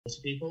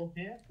people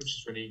here, which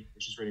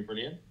is really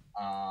brilliant.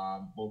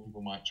 More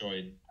people might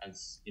join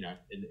as in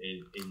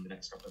the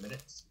next couple of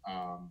minutes.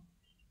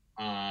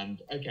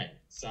 And okay,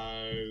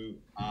 so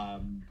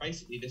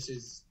basically this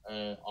is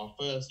our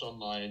first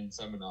online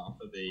seminar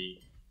for the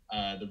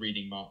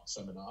Reading Marx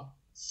Seminar.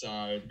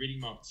 So the Reading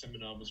Marx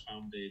Seminar was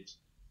founded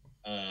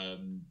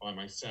by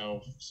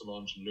myself,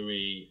 Solange and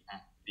Louis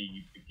at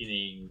the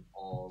beginning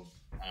of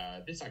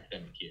this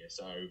academic year,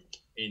 so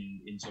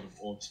in sort of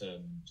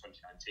autumn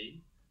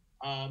 2019.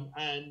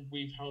 And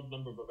we've held a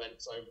number of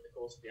events over the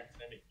course of the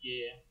academic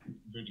year,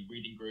 including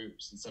reading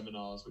groups and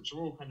seminars, which are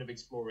all kind of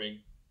exploring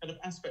kind of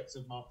aspects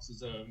of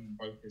Marxism,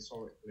 both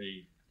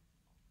historically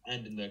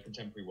and in the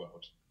contemporary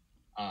world.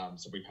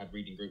 So we've had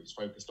reading groups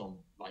focused on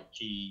like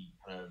key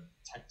kind of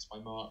texts by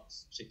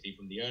Marx, particularly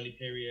from the early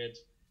period.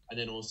 And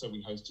then also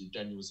we hosted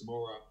Daniel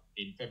Zamora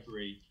in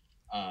February,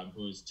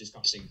 who was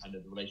discussing kind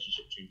of the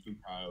relationship between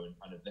Foucault and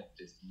kind of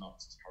leftist and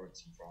Marxist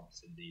currents in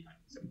France in the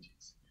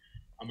 1970s.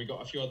 And we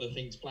got a few other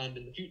things planned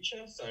in the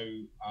future. So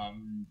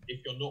if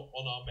you're not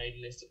on our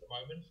mailing list at the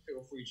moment,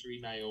 feel free to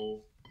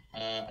email.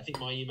 I think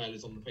my email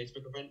is on the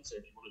Facebook event. So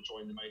if you want to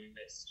join the mailing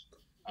list,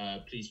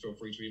 please feel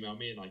free to email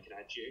me and I can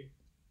add you.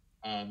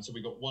 So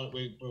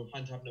we'll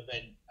plan to have an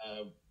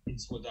event in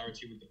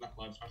solidarity with the Black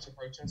Lives Matter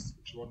protests,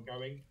 which are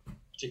ongoing,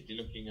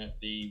 particularly looking at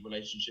the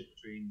relationship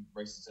between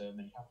racism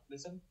and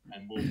capitalism.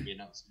 And we'll be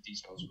announcing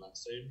details of that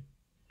soon.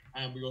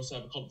 And we also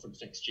have a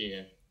conference next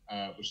year,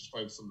 which is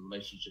focused on the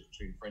relationship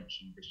between French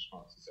and British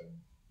Marxism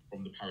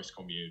from the Paris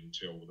Commune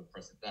till the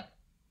present day.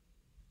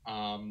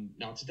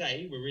 Now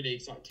today, we're really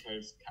excited to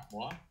host Cat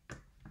Moir,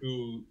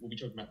 who will be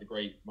talking about the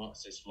great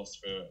Marxist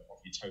philosopher of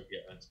Utopia,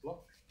 Ernst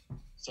Bloch.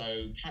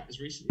 So Cat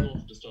has recently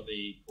authored a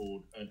study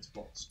called Ernst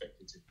Bloch's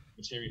Speculative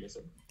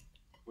Materialism,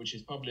 which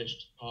is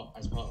published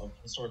as part of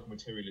Historical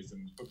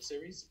Materialism's book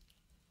series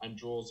and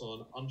draws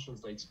on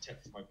untranslated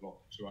texts by Bloch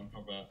to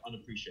uncover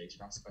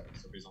unappreciated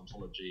aspects of his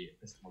ontology,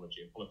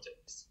 epistemology, and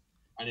politics,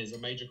 and is a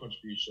major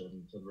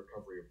contribution to the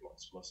recovery of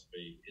Bloch's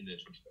philosophy in the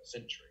 21st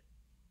century.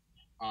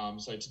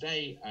 So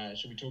today,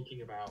 she'll be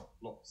talking about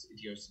Bloch's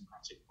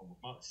idiosyncratic form of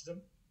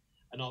Marxism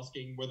and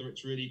asking whether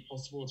it's really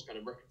possible to kind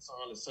of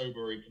reconcile a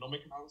sober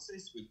economic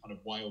analysis with kind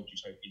of wild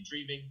utopian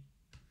dreaming,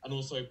 and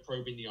also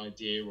probing the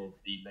idea of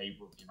the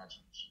labour of the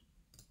imagination.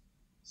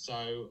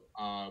 So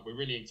we're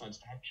really excited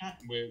to have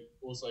Kat,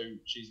 and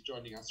she's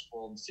joining us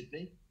from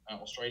Sydney,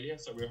 Australia.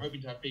 So we're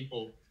hoping to have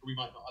people who we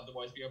might not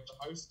otherwise be able to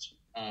host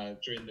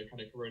during the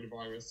kind of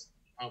coronavirus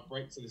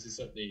outbreak. So this is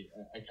certainly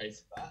a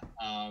case of that.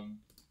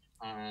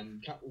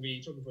 And Kat will be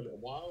talking for a little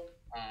while,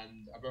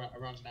 and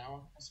around an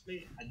hour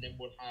possibly, and then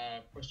we'll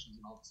have questions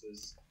and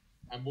answers.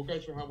 And we'll go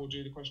through how we'll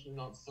do the question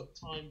and answers at the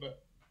time,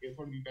 but it'll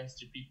probably be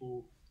best if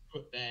people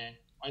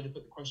either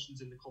put the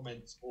questions in the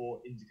comments or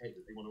indicate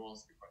that they want to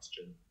ask a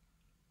question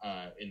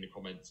in the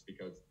comments,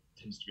 because it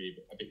tends to be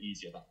a bit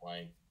easier that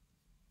way.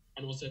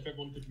 And also, if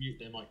everyone could mute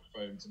their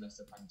microphones unless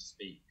they're planning to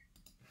speak,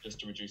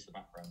 just to reduce the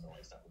background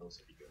noise, that would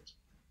also be good.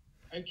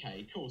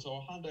 Okay, cool. So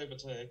I'll hand over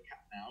to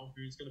Kat now,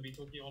 who's going to be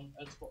talking on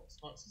Ernst Bloch's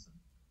Marxism.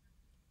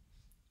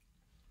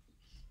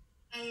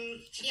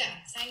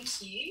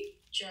 Thank you,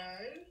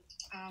 Joe,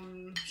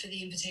 for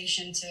the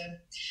invitation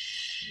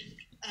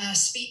to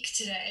speak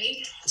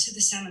today to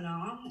the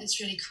seminar.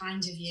 It's really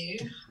kind of you.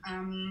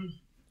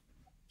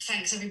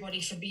 Thanks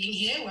everybody for being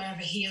here, wherever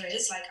here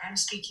is. Like, I'm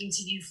speaking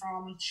to you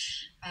from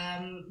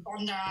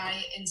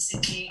Bondi in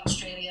Sydney,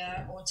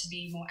 Australia, or to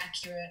be more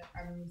accurate,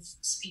 I'm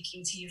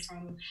speaking to you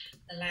from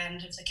the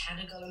land of the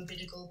Cadigal and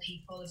Bidigal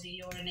people of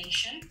the Eora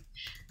Nation.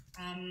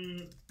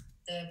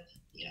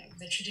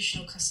 The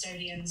traditional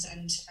custodians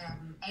and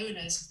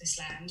owners of this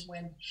land.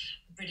 When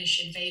the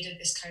British invaded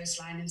this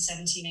coastline in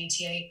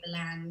 1788, the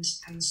land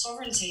and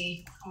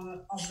sovereignty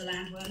of the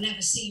land were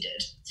never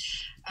ceded.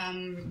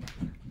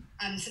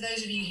 And for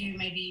those of you who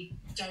maybe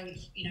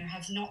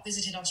have not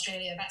visited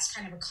Australia, that's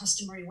kind of a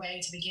customary way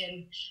to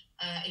begin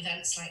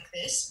events like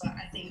this. But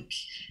I think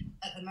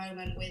at the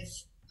moment,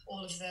 with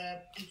all of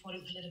the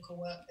important political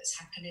work that's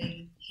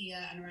happening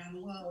here and around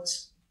the world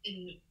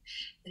in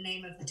the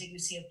name of the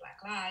dignity of Black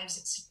lives,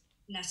 it's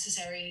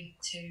necessary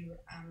to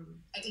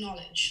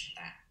acknowledge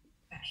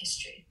that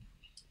history.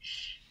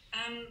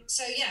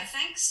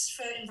 Thanks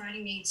for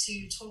inviting me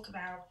to talk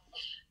about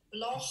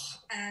Bloch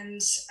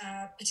and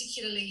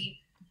particularly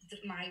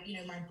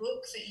my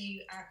book that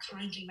you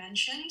kindly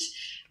mentioned.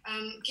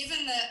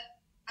 Given that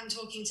I'm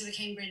talking to the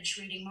Cambridge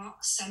Reading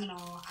Marx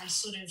Seminar, I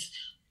sort of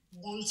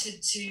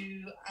wanted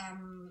to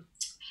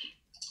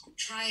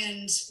try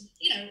and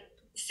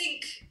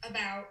think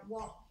about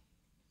what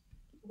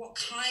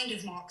kind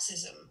of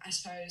Marxism, I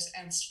suppose,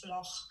 Ernst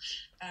Bloch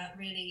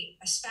really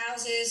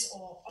espouses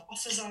or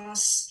offers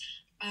us.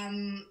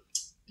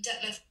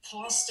 Detlef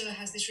Forster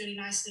has this really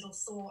nice little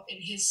thought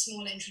in his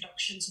small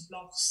introduction to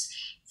Bloch's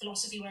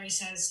philosophy, where he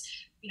says,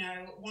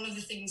 one of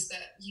the things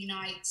that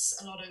unites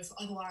a lot of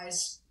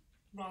otherwise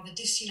rather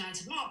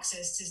disunited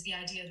Marxists is the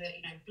idea that,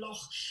 Bloch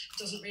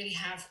doesn't really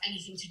have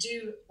anything to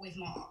do with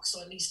Marx,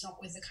 or at least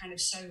not with the kind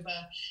of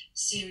sober,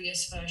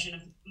 serious version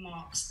of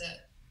Marx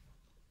that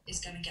is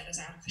going to get us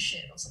out of the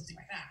shit or something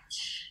like that.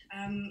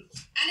 And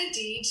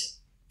indeed,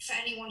 for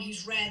anyone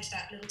who's read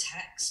that little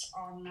text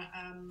on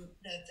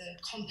the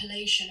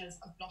compilation of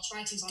Bloch's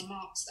writings on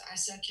Marx that I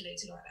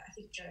circulated, or I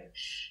think Joe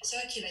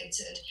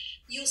circulated,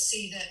 you'll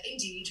see that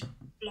indeed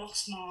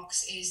Bloch's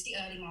Marx is the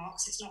early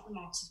Marx. It's not the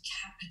Marx of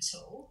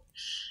capital.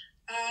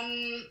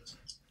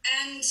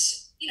 And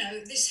you know,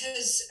 this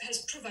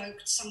has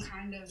provoked some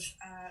kind of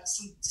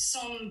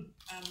some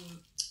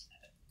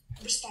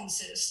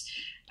responses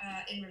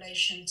in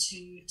relation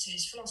to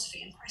his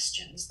philosophy and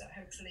questions that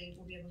hopefully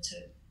we'll be able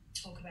to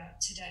talk about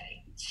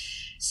today.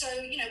 So,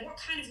 you know, what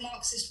kind of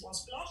Marxist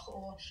was Bloch,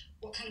 or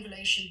what kind of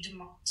relation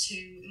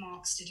to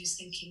Marx did his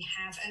thinking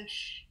have? And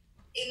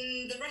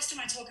in the rest of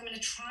my talk, I'm going to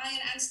try and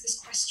answer this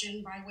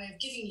question by way of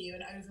giving you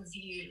an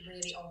overview,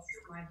 really, of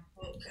my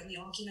book and the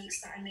arguments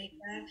that I make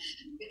there,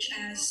 which,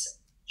 as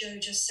Joe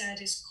just said,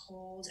 is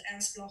called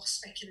Ernst Bloch,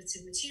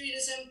 Speculative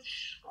Materialism,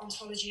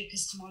 Ontology,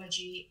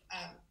 Epistemology,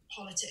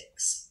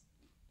 Politics.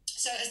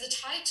 So as the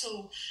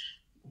title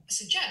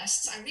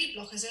suggests, I read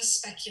Bloch as a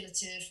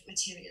speculative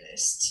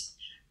materialist.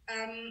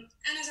 And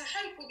as I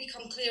hope will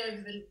become clear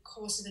over the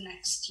course of the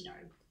next, you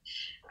know,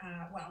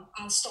 well,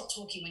 I'll stop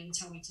talking when you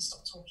tell me to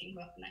stop talking,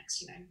 but the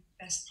next, you know,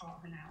 best part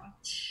of an hour.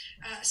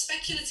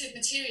 Speculative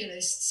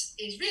materialists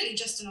is really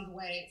just another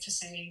way for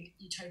saying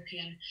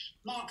utopian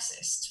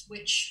Marxist,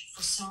 which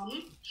for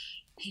some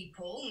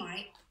people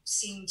might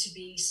seem to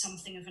be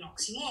something of an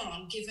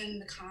oxymoron, given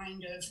the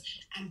kind of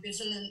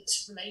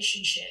ambivalent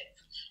relationship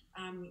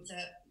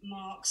that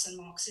Marx and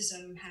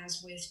Marxism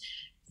has with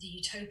the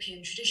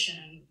utopian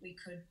tradition. We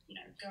could, you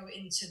know, go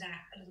into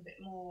that a little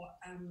bit more,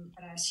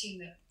 but I assume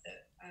that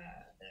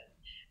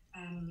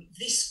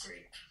this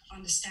group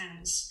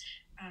understands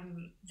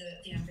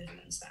the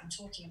ambivalence that I'm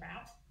talking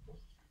about.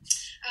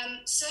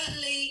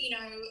 Certainly, you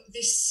know,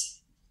 this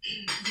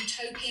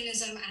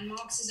utopianism and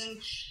Marxism,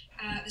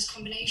 this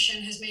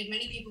combination has made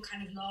many people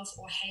kind of love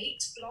or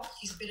hate Bloch.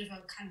 He's a bit of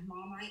a kind of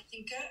Marmite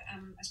thinker,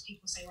 as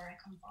people say where I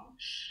come from.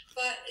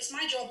 But it's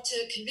my job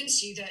to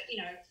convince you that, you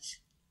know,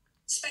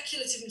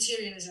 speculative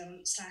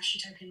materialism /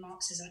 utopian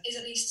Marxism is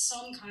at least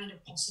some kind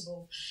of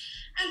possible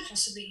and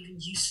possibly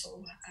even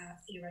useful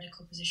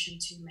theoretical position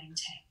to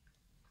maintain.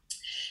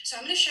 So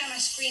I'm going to share my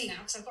screen now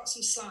because I've got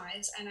some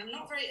slides, and I'm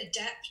not very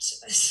adept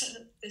at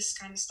this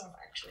kind of stuff,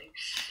 actually.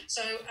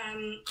 So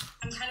I'm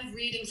kind of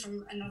reading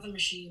from another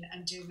machine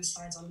and doing the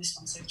slides on this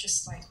one. So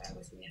just like bear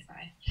with me if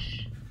I.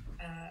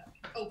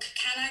 Oh,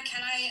 can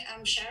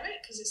I share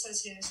it? Because it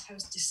says here,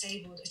 suppose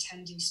disabled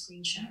attendee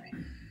screen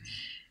sharing.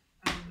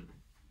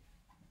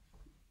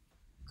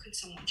 Could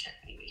someone check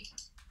maybe?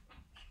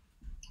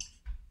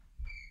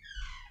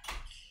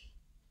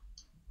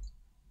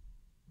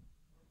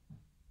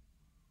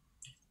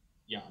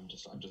 Yeah, I'm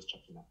just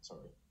checking that.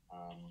 Sorry.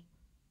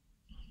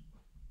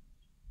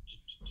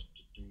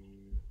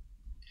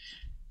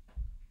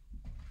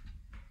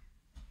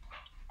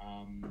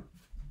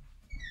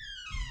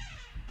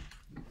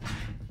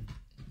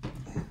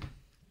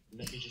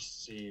 Let me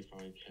just see if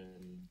I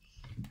can.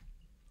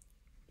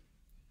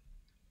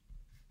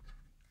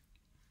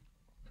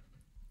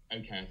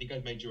 Okay, I think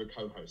I've made you a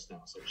co-host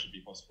now, so it should be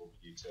possible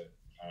for you to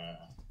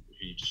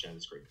share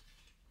the screen.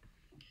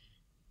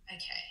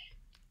 Okay.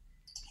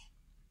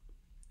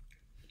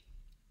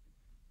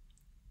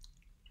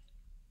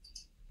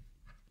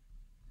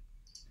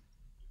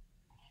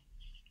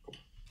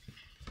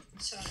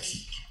 So,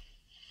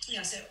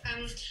 yeah, so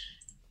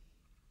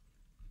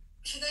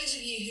for those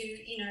of you who,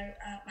 you know,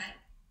 might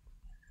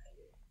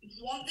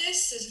want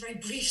this, there's a very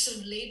brief sort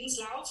of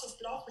Lebenslauf of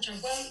Bloch, which I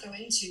won't go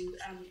into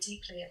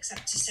deeply,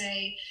 except to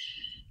say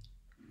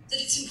that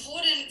it's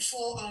important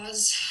for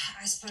us,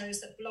 I suppose,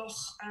 that Bloch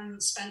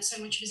spent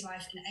so much of his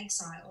life in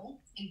exile,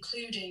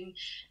 including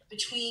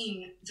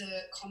between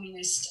the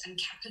communist and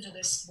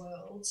capitalist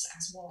worlds,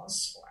 as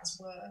was or as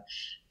were,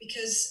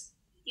 because,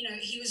 you know,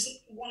 he was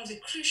one of the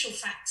crucial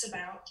facts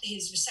about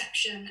his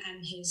reception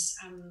and his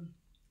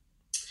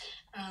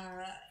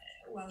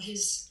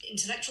his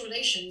intellectual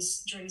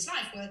relations during his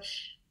life were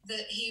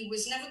that he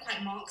was never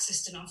quite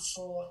Marxist enough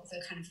for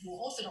the kind of more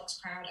orthodox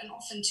crowd, and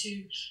often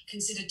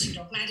considered too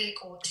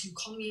dogmatic or too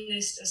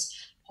communist, as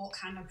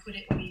Horkheimer put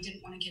it when he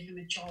didn't want to give him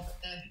a job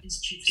at the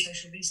Institute for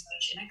Social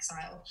Research in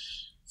exile,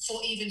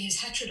 for even his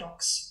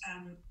heterodox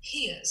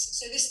peers.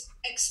 So this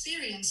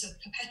experience of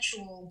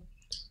perpetual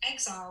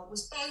exile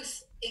was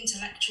both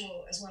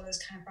intellectual as well as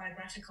kind of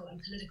biographical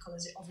and political,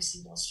 as it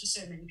obviously was for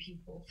so many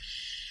people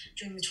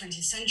during the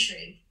 20th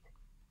century.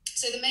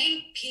 So the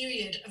main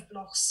period of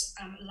Bloch's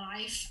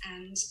life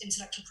and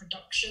intellectual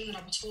production that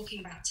I'll be talking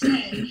about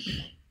today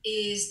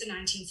is the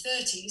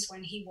 1930s,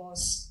 when he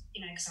was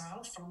in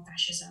exile from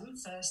fascism,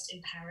 first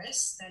in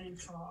Paris, then in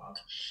Prague,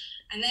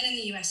 and then in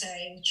the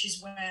USA, which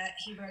is where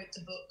he wrote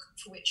the book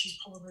for which he's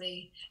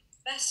probably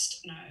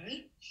best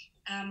known,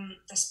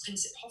 Das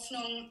Prinzip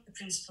Hoffnung, the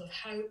Principle of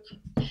Hope,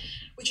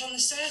 which on the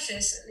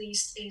surface, at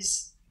least,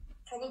 is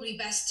probably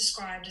best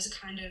described as a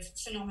kind of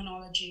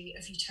phenomenology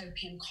of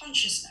utopian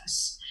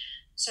consciousness.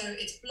 So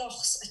it's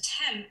Bloch's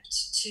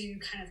attempt to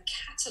kind of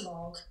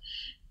catalogue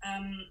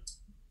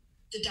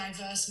the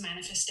diverse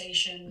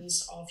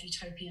manifestations of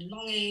utopian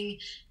longing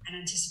and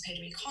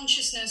anticipatory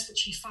consciousness,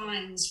 which he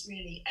finds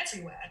really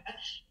everywhere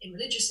in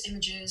religious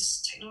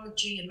images,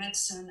 technology and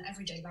medicine,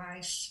 everyday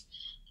life,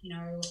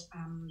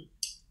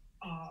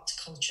 art,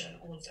 culture, and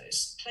all of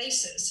those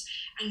places,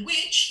 and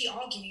which, he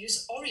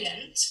argues,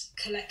 orient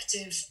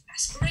collective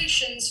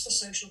aspirations for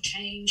social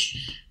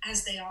change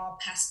as they are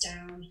passed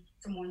down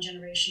from one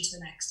generation to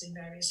the next in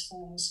various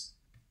forms,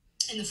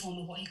 in the form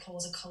of what he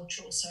calls a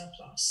cultural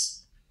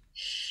surplus.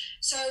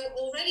 So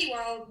already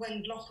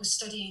when Bloch was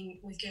studying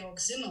with Georg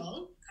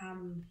Simmel,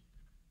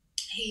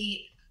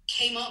 he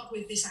came up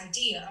with this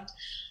idea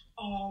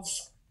of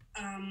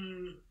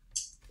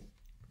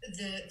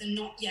the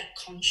not yet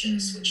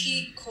conscious, which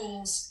he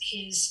calls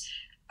his,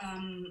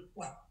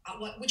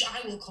 which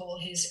I will call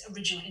his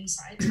original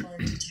insight,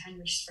 according to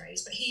Heinrich's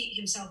phrase, but he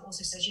himself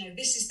also says,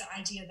 this is the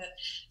idea that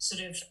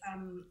sort of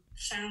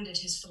founded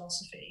his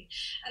philosophy.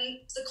 And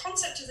the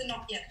concept of the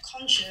not yet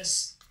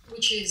conscious,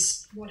 which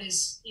is what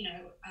is,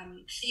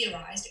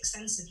 theorized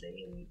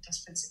extensively in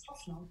Das Prinzip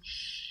Hoffnung,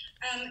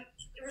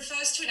 it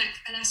refers to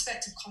an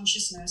aspect of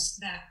consciousness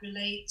that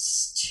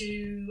relates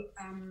to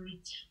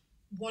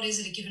what is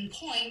at a given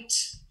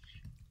point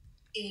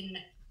in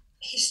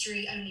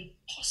history only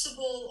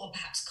possible, or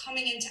perhaps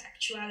coming into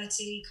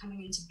actuality,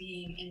 coming into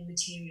being in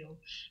material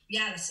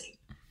reality.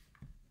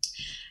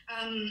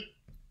 And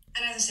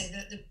as I say,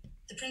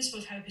 the principle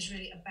of hope is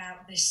really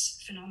about this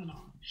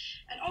phenomenon.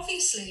 And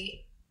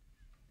obviously,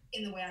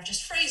 in the way I've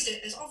just phrased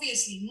it, there's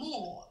obviously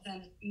more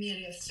than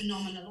merely a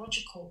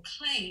phenomenological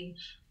claim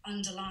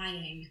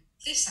underlying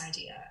this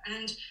idea.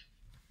 And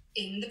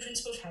in the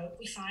principle of hope,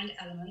 we find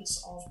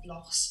elements of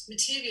Bloch's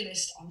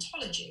materialist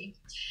ontology,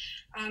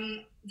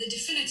 the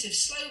definitive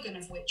slogan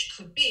of which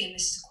could be, and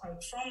this is a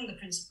quote from the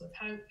principle of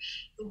hope,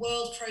 the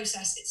world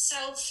process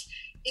itself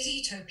is a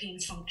utopian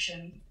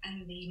function,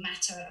 and the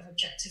matter of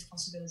objective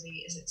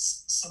possibility is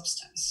its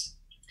substance.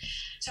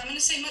 So I'm going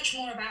to say much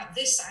more about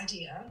this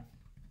idea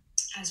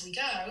as we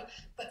go,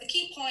 but the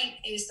key point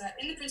is that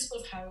in the principle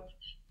of hope,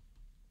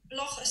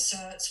 Bloch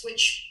asserts,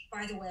 which,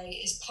 by the way,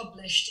 is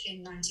published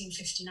in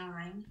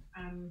 1959.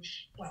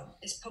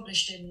 It's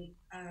published in,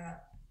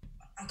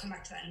 I'll come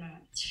back to that in a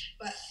moment.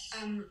 But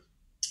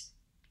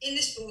in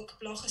this book,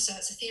 Bloch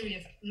asserts a theory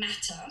of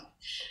matter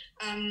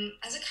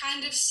as a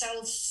kind of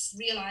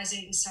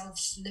self-realizing,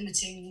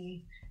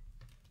 self-limiting,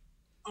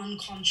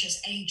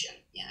 unconscious agent,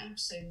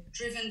 so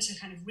driven to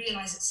kind of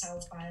realize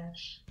itself by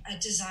a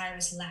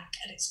desirous lack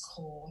at its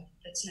core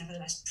that's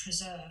nevertheless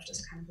preserved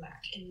as a kind of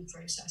lack in the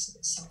process of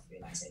its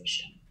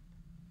self-realization.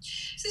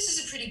 So this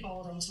is a pretty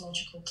bold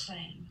ontological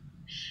claim.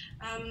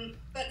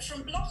 But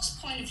from Bloch's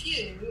point of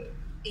view,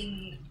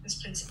 in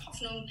this Prinzip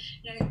Hoffnung,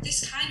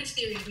 this kind of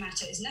theory of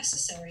matter is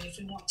necessary if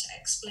we want to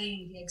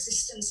explain the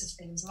existence of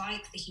things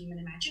like the human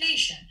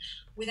imagination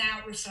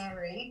without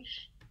referring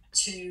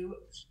to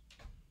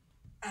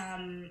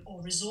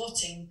or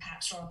resorting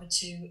perhaps rather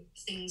to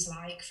things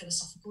like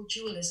philosophical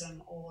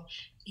dualism or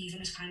even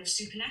a kind of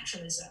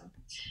supernaturalism.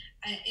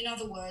 In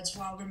other words,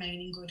 while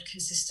remaining good,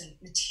 consistent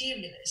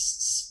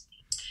materialists.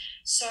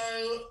 So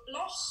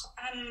Bloch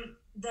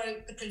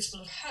wrote The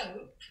Principle of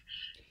Hope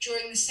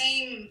during the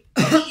same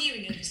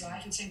period of his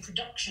life and same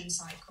production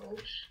cycle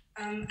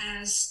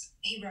as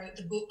he wrote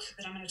the book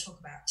that I'm going to talk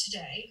about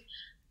today.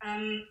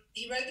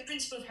 He wrote The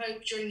Principle of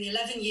Hope during the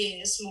 11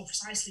 years, more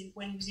precisely,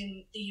 when he was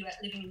in the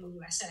living in the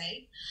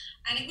USA.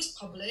 And it was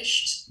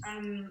published,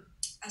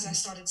 as I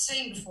started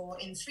saying before,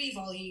 in 3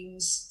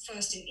 volumes,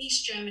 first in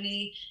East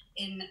Germany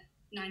in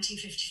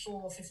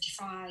 1954,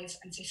 55,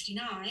 and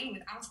 59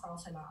 with Aufbau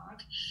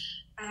Verlag.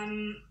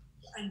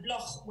 And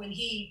Bloch, when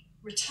he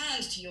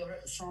returned to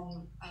Europe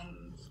from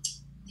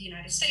the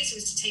United States, it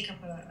was to take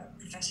up a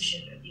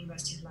professorship at the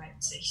University of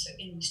Leipzig, so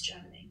in East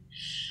Germany.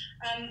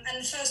 And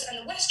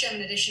the West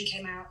German edition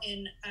came out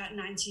in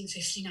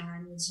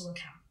 1959 with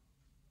Zurkam.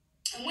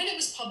 And when it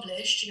was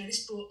published,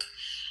 this book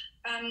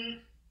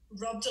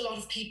rubbed a lot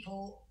of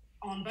people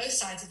on both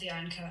sides of the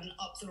Iron Curtain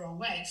up the wrong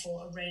way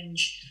for a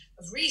range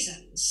of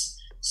reasons.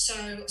 So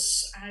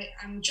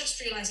I'm just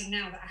realizing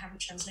now that I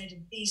haven't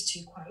translated these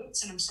 2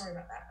 quotes, and I'm sorry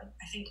about that, but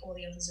I think all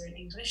the others are in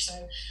English.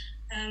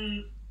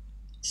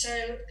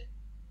 So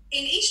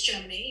in East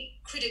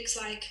Germany, critics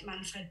like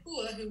Manfred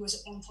Buhr, who was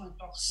at one point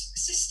Bloch's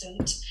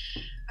assistant,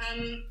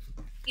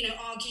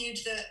 argued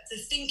that the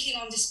thinking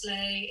on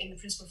display in The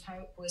Principle of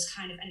Hope was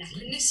kind of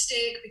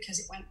anachronistic because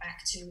it went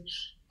back to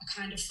a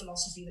kind of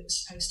philosophy that was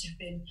supposed to have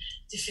been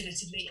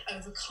definitively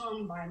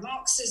overcome by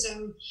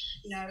Marxism.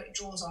 It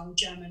draws on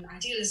German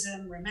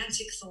idealism,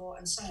 romantic thought,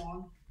 and so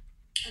on.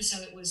 And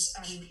so it was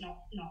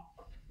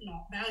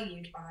not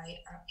valued by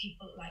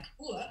people like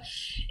Buhr.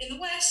 In the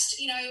West,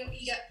 you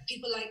get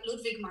people like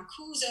Ludwig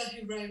Marcuse,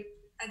 who wrote,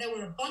 there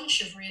were a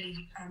bunch of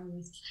really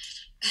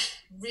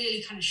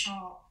kind of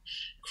sharp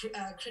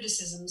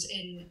criticisms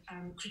in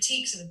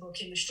critiques of the book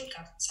in the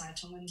Stuttgart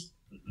Zeitung, and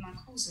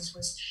Marcuse's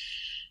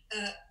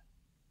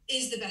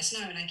is the best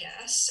known, I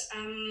guess.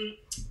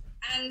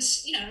 And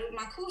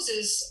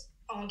Marcuse's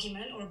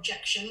argument or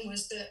objection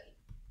was that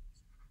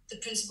the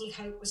principle of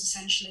hope was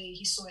essentially,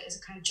 he saw it as a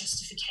kind of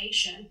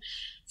justification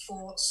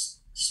for the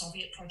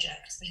Soviet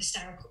project,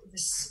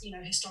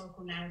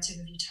 historical narrative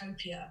of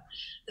utopia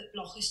that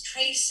Bloch is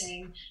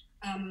tracing.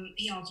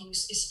 He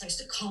argues is supposed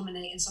to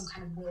culminate in some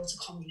kind of will to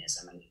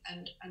communism,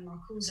 and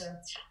Marcuse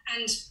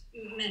and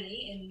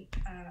many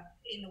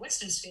in the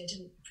Western sphere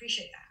didn't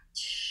appreciate that.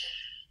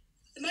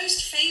 The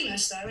most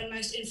famous, though, and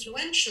most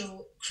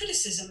influential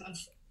criticism of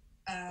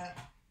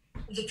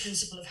the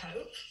principle of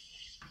hope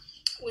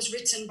was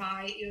written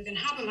by Jürgen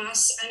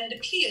Habermas, and it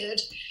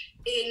appeared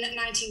in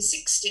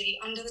 1960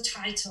 under the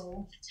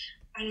title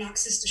Ein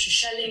marxistische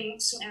Stellung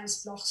zu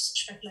Ernst Blochs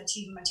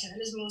spekulativem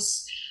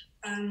Materialismus.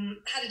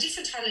 Had a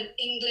different title in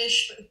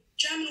English, but the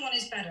German one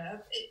is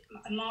better.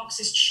 A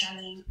Marxist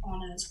Schelling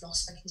on Ernst Bloch's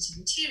speculative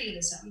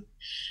materialism.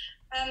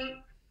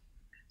 And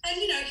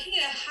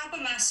here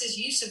Habermas's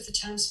use of the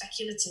term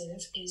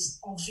speculative is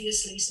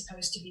obviously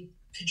supposed to be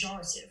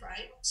pejorative,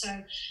 right?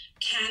 So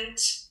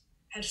Kant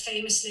had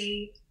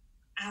famously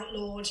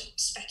outlawed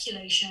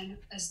speculation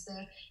as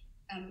the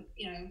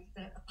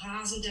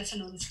Rasen der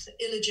Vernunft, the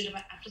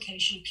illegitimate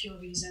application of pure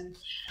reason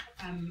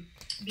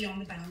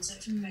beyond the bounds of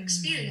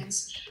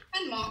experience.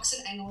 And Marx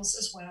and Engels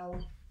as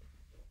well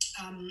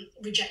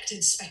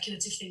rejected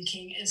speculative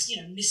thinking as,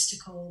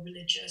 mystical,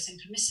 religious,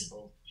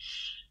 impermissible.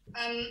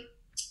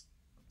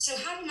 So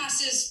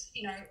Habermas's,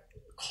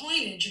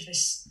 coinage of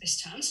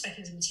this term,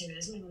 speculative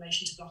materialism, in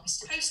relation to Bloch, is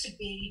supposed to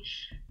be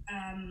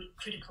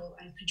critical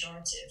and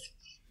pejorative.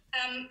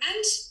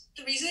 And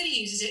the reason that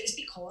he uses it is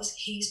because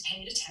he's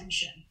paid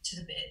attention to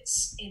the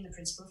bits in the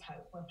principle of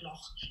hope where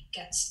Bloch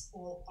gets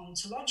all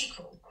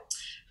ontological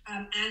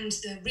and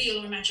the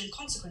real or imagined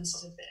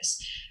consequences of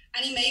this.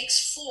 And he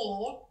makes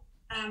four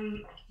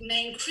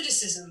main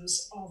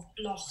criticisms of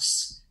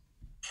Bloch's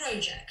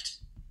project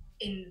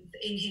in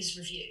his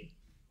review.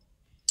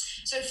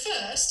 So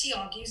first, he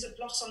argues that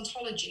Bloch's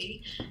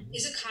ontology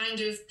is a kind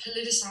of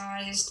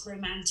politicized,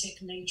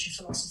 romantic nature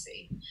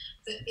philosophy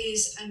that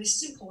is, and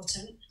this is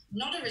important,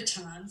 not a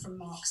return from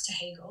Marx to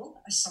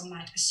Hegel, as some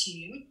might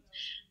assume,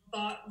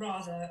 but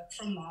rather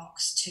from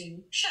Marx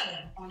to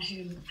Schelling, on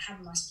whom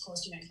Habermas, of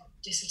course,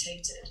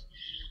 dissertated.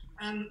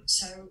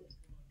 So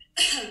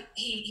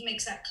he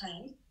makes that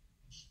claim.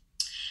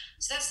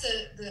 So that's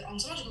the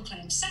ontological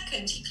claim.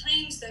 Second, he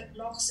claims that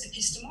Bloch's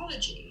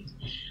epistemology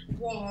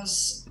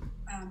was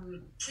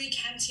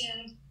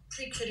pre-Kantian,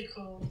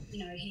 pre-critical.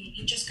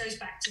 He just goes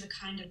back to the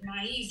kind of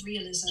naive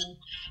realism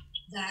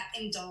that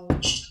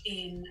indulged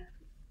in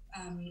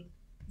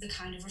the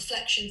kind of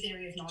reflection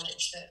theory of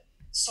knowledge that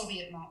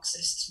Soviet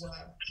Marxists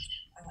were,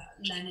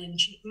 Lenin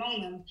chief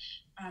among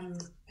them,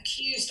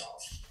 accused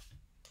of.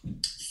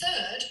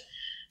 Third,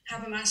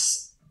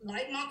 Habermas,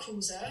 like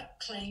Marcuse,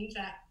 claimed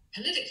that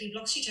politically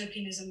Bloch's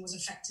utopianism was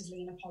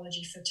effectively an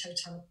apology for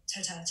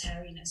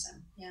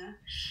totalitarianism,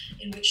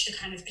 in which the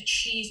kind of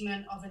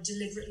achievement of a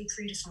deliberately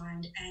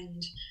predefined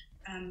end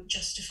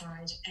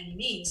justified any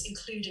means,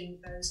 including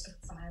those of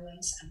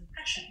violence and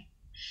repression.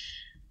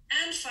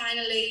 And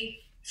finally,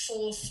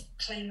 fourth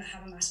claim that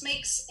Habermas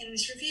makes in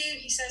this review,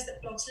 he says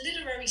that Bloch's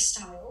literary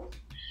style,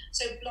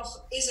 so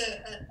Bloch is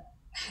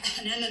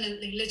an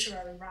eminently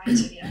literary writer,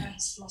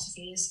 his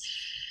philosophy is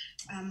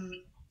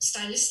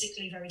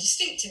stylistically very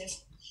distinctive.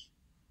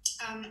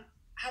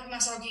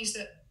 Habermas argues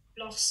that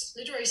Bloch's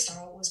literary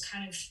style was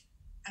kind of,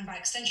 and by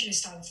extension his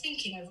style of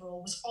thinking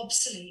overall, was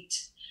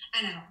obsolete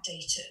and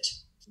outdated.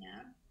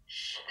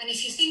 And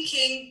if you're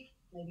thinking,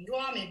 maybe you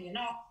are, maybe you're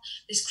not,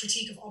 this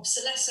critique of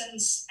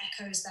obsolescence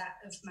echoes that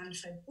of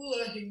Manfred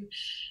Bohr, who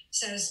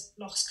says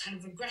Bloch's kind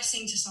of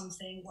regressing to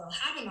something. Well,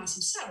 Habermas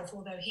himself,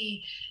 although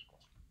he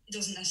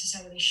doesn't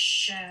necessarily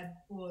share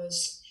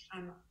Bohr's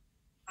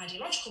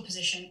ideological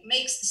position,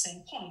 makes the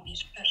same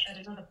point at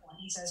another point.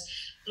 He says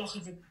Bloch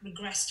had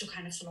regressed to a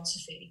kind of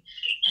philosophy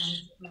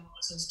that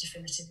Marx was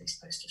definitively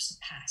supposed to have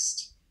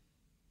surpassed.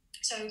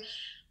 So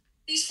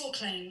these four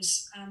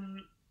claims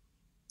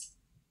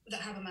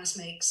that Habermas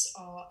makes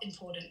are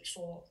important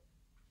for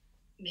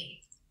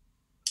me.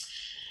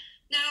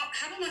 Now,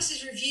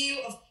 Habermas's review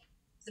of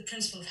the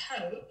principle of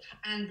hope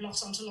and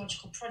Bloch's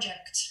ontological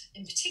project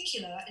in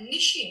particular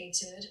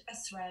initiated a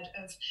thread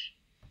of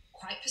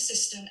quite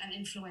persistent and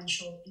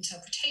influential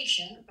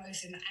interpretation,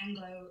 both in the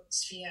Anglo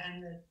sphere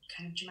and the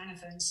kind of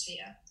Germanophone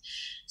sphere.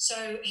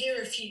 So here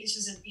are a few, this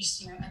is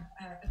just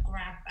a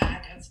grab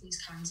bag of these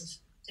kinds of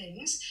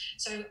things.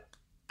 So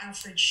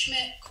Alfred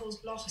Schmidt calls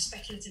Bloch a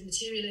speculative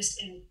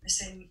materialist in the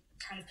same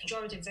kind of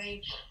pejorative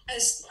vein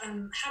as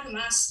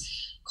Habermas.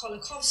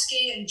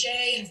 Kolakowski and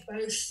Jay have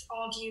both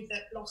argued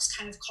that Bloch's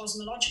kind of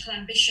cosmological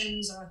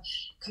ambitions are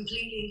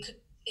completely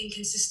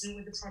inconsistent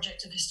with the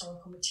project of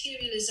historical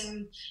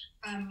materialism,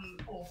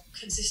 or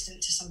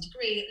consistent to some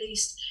degree at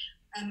least.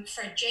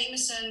 Fred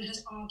Jameson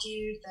has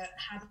argued that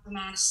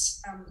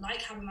Habermas,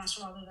 like Habermas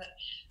rather, that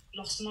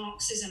Bloch's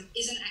Marxism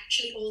isn't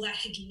actually all that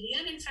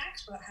Hegelian, in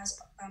fact, but has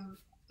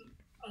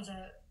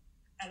other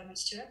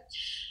elements to it.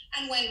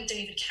 And when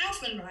David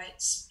Kaufman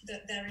writes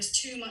that there is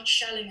too much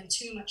Schelling and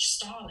too much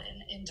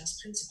Stalin in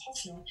Das Prinzip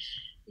Hoffnung,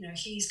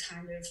 he's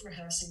kind of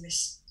rehearsing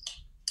this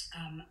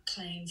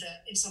claim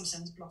that in some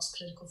sense Bloch's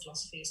political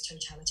philosophy is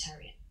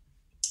totalitarian.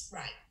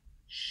 Right.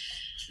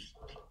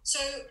 So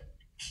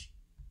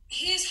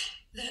here's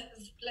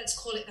let's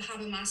call it the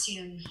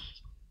Habermasian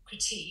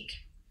critique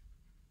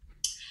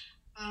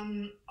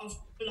of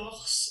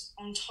Bloch's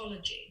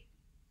ontology.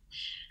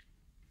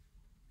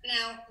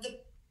 Now, the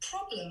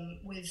problem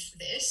with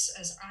this,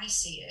 as I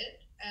see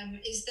it,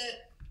 is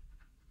that,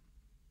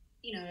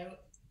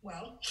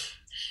 well,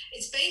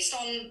 it's based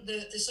on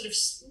the sort of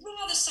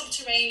rather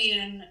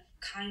subterranean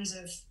kinds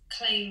of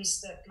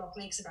claims that Bloch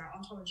makes about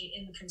ontology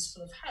in The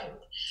Principle of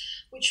Hope,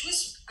 which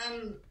was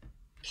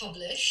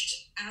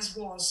published, as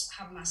was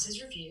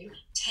Habermas's review,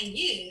 10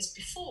 years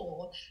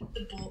before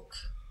the book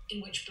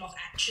in which Bloch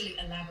actually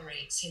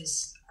elaborates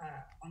his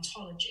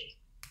ontology,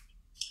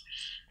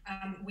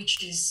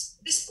 which is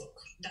this book,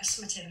 Das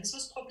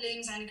Materialismus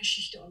Problem, seine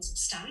Geschichte und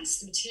Substanz,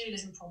 the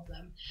Materialism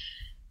Problem,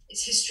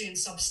 its history and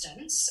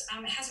substance.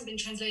 It hasn't been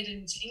translated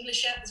into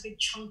English yet. There's a big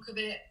chunk of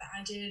it that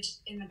I did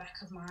in the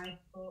back of my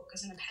book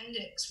as an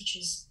appendix, which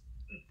is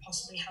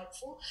possibly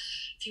helpful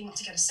if you want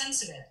to get a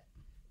sense of it.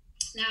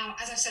 Now,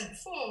 as I said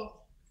before,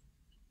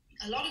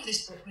 a lot of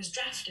this book was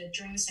drafted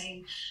during the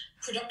same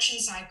production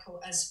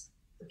cycle as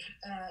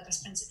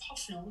Das Prinzip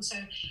Hoffnung. So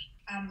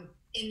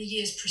in the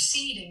years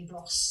preceding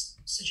Bloch's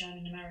sojourn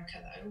in America,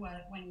 though,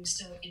 when he was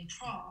still in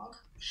Prague,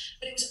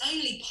 but it was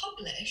only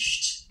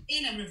published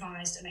in a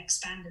revised and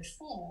expanded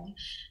form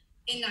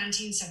in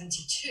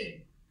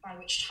 1972, by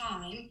which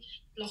time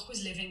Bloch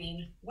was living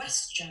in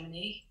West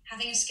Germany,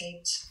 having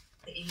escaped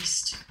the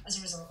East as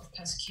a result of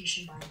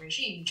persecution by a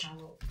regime, which I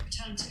will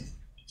return to.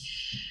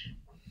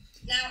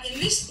 Now, in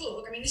this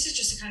book, I mean, this is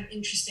just a kind of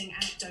interesting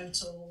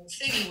anecdotal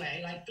thing in a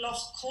way. Like,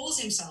 Bloch calls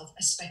himself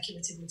a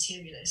speculative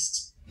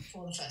materialist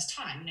for the first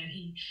time.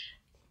 He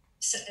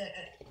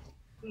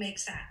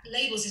makes that,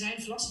 labels his own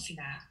philosophy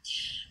that.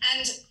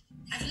 And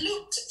I've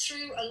looked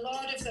through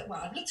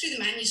I've looked through the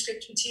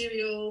manuscript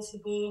material for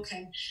the book,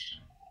 and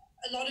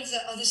a lot of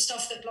the other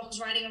stuff that Bloch was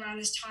writing around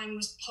this time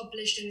was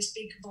published in this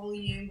big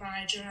volume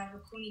by Gerard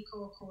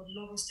Racunico called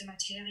Logos de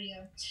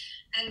Materia.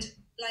 And,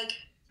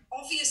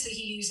 obviously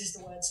he uses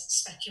the words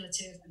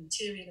speculative and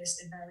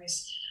materialist in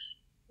various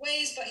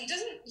ways, but he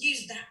doesn't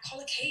use that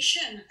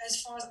collocation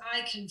as far as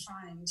I can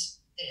find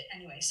it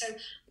anyway. So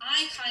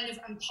I kind of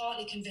am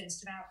partly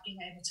convinced, without being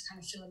able to kind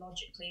of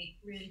philologically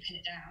really pin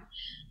it down,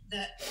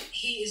 that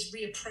he is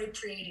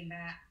reappropriating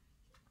that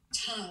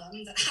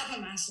term that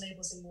Habermas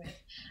labels him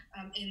with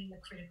in the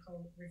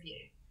critical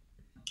review.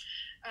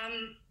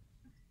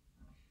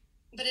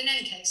 But in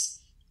any case,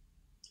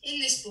 in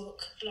this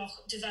book,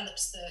 Bloch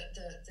develops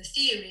the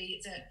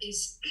theory that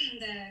is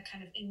there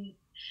kind of in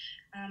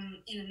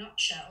a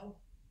nutshell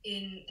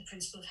in The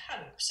Principle of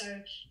Hope.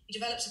 So he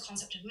develops a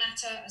concept of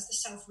matter as the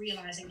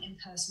self-realizing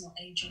impersonal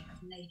agent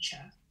of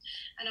nature,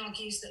 and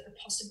argues that the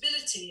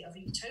possibility of a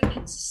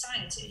utopian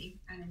society,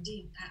 and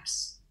indeed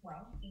perhaps,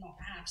 well, not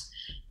perhaps,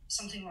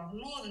 something rather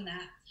more than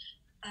that,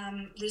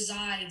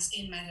 resides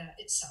in matter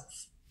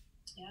itself.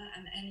 Yeah,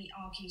 and he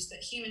argues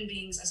that human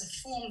beings, as a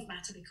form of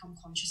matter, become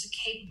conscious, are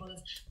capable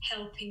of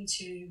helping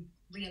to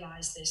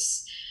realize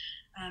this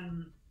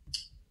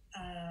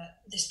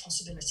this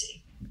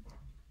possibility.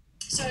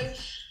 So,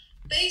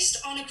 based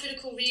on a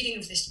critical reading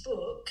of this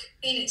book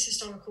in its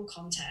historical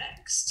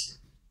context,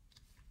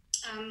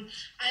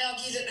 I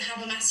argue that the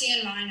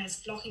Habermasian line of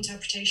Bloch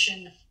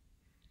interpretation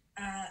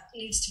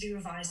needs to be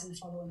revised in the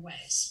following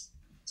ways.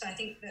 So I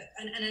think that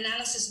an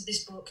analysis of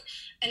this book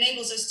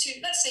enables us to,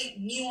 let's say,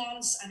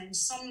 nuance and in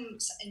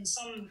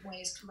some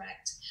ways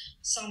correct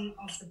some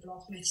of the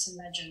Bloch myths and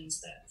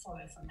legends that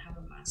follow from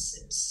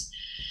Habermas's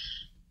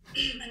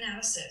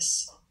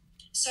analysis.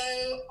 So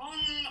on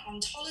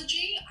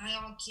ontology, I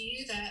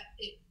argue that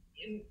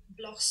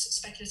Bloch's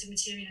speculative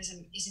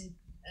materialism is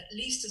at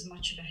least as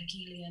much of a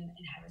Hegelian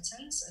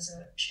inheritance as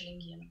a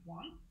Schillingian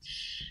one.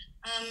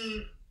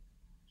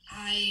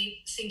 I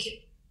think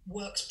it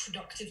works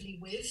productively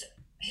with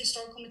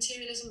historical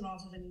materialism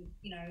rather than,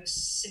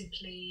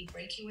 simply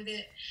breaking with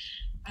it.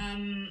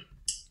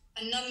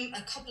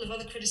 A couple of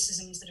other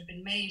criticisms that have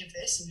been made of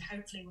this, and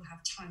hopefully we'll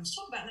have time to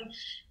talk about them,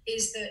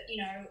 is that,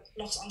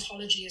 Bloch's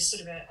ontology is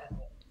sort of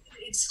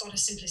it's got a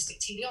simplistic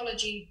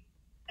teleology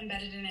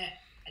embedded in it.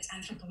 It's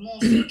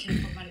anthropomorphic in a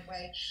problematic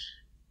way.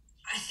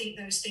 I think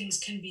those things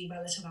can be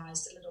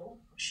relativized a little,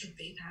 or should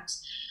be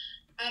perhaps.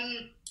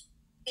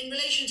 In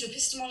relation to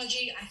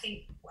epistemology,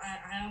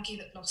 I argue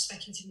that Bloch's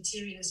speculative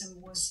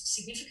materialism was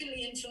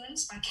significantly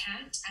influenced by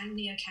Kant and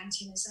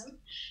neo-Kantianism,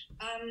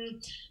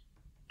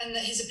 and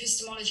that his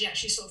epistemology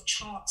actually sort of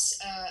charts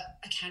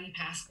a canny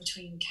path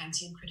between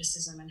Kantian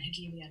criticism and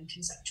Hegelian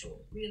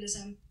conceptual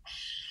realism.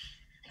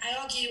 I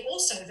argue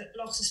also that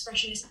Bloch's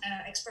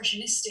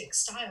expressionistic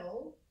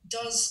style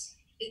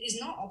is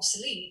not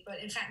obsolete, but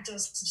in fact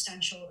does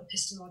substantial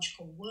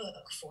epistemological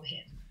work for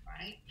him,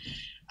 right?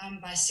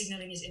 By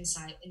signaling his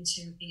insight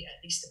into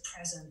at least the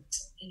present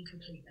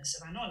incompleteness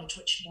of our knowledge,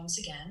 which once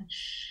again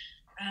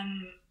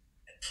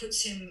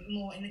puts him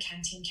more in the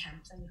Kantian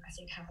camp than I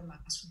think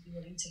Habermas would be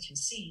willing to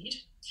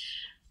concede.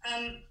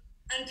 And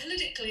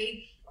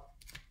politically,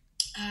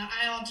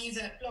 I argue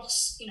that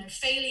Bloch's,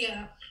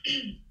 failure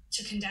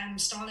to condemn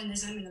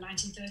Stalinism in the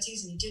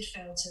 1930s, and he did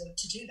fail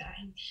to do that.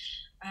 He,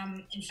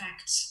 in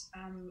fact,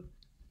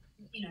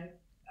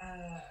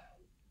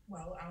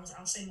 well,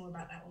 I'll say more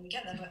about that when we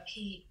get there. But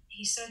he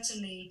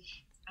certainly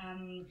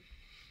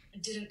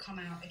didn't come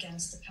out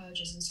against the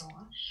purges and so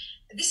on.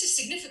 This is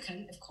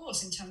significant, of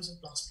course, in terms of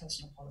Bloch's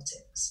personal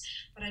politics,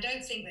 but I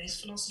don't think that his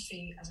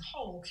philosophy as a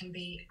whole can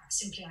be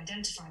simply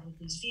identified with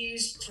these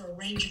views for a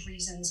range of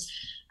reasons,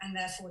 and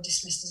therefore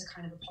dismissed as a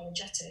kind of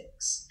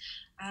apologetics.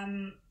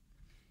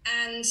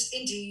 And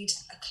indeed,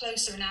 a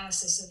closer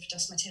analysis of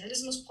Das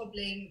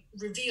Materialismusproblem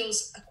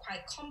reveals a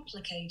quite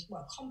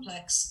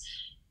complex,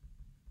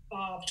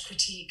 barbed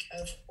critique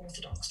of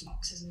orthodox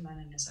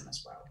Marxism-Leninism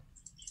as well.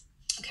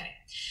 Okay.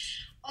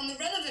 On the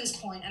relevance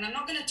point, and I'm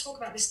not going to talk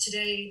about this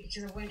today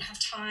because I won't have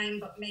time,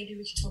 but maybe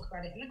we can talk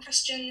about it in the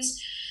questions.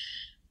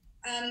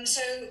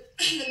 So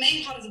the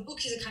main part of the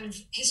book is a kind of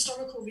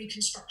historical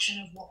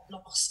reconstruction of what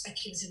Bloch's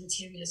speculative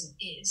materialism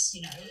is,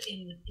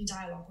 in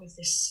dialogue with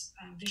this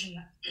vision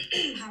that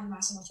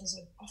Habermas and others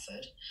have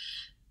offered.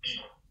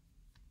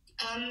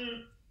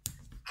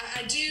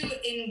 I do,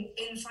 in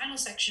the final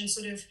section,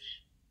 sort of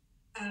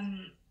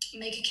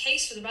make a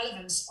case for the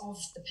relevance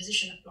of the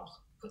position that Bloch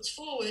puts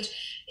forward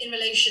in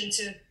relation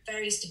to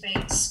various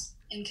debates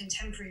in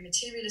contemporary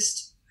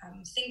materialist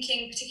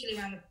thinking, particularly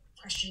around the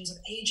questions of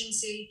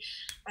agency,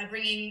 by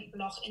bringing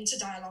Bloch into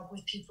dialogue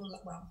with people,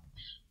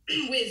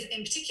 with,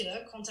 in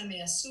particular, Quentin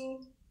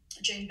Meillassoux,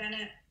 Jane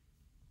Bennett,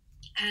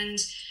 and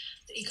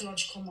the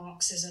ecological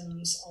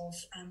Marxisms of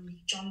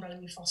John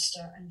Bellamy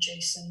Foster and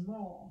Jason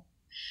Moore.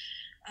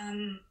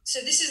 So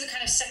this is the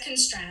kind of second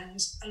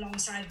strand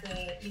alongside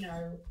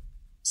the,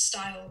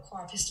 style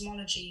qua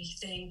epistemology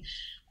thing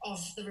of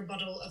the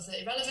rebuttal of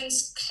the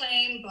irrelevance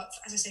claim, but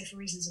as I say, for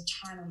reasons of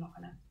time, I'm not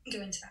going to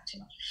go into that too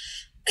much.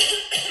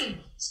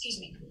 Excuse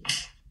me.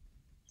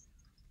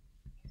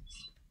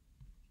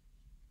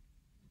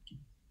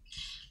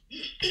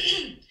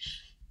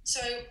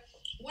 So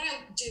what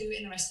I'll do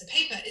in the rest of the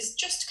paper is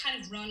just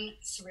kind of run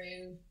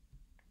through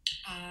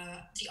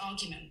the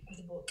argument of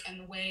the book and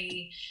the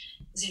ways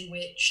in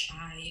which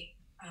I,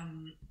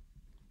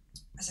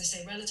 as I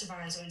say,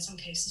 relativize, or in some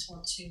cases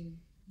want to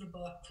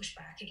rebut, push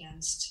back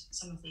against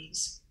some of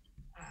these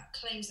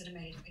claims that are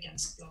made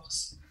against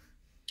Bloch's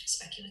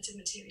speculative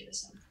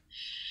materialism.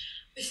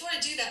 Before I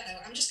do that, though,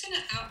 I'm just going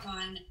to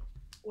outline,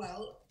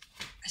 well,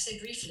 I say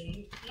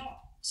briefly,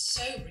 not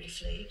so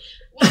briefly,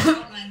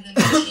 outline the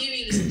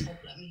materialism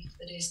problem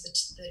that is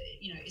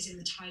is in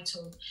the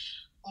title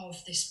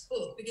of this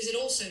book, because it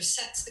also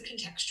sets the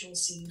contextual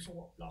scene for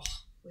what Bloch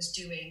was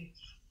doing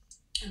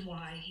and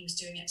why he was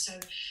doing it. So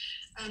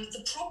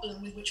the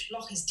problem with which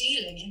Bloch is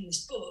dealing in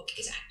this book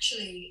is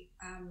actually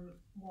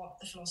what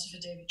the philosopher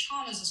David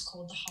Chalmers has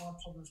called the hard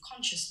problem of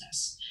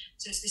consciousness.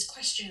 So it's this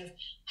question of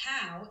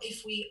how,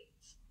 if we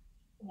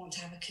want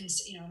to have an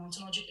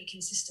ontologically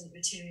consistent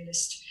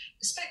materialist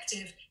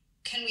perspective,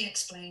 can we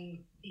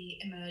explain the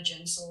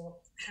emergence, or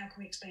how can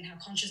we explain how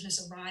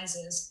consciousness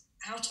arises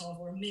out of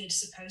or amid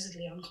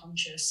supposedly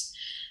unconscious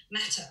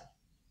matter?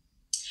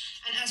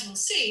 And as we'll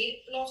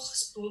see,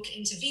 Bloch's book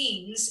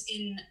intervenes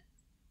in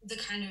the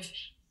kind of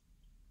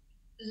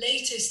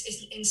latest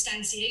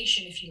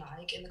instantiation, if you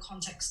like, in the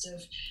context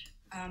of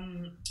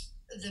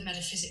the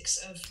metaphysics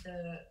of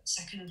the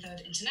Second and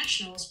Third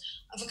Internationals,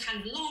 of a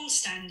kind of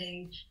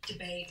long-standing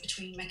debate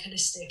between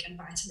mechanistic and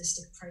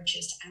vitalistic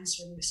approaches to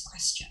answering this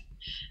question.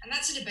 And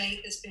that's a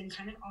debate that's been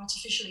kind of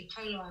artificially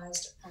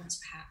polarized at points,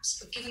 perhaps,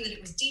 but given that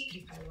it was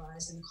deeply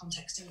polarized in the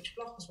context in which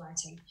Bloch was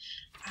writing,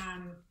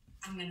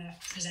 I'm going to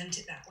present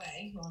it that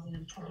way rather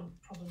than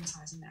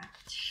problematizing that.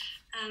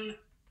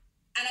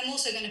 And I'm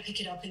also going to pick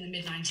it up in the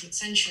mid-19th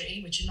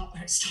century, which is not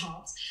where it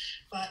starts,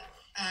 but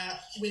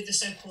with the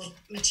so-called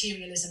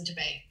materialism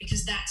debate,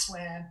 because that's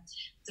where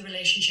the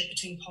relationship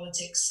between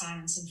politics,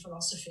 science, and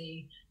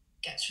philosophy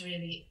gets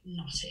really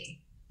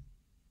knotty.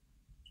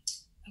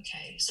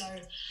 Okay, so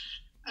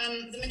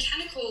the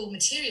mechanical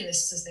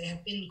materialists, as they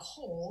have been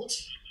called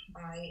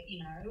by,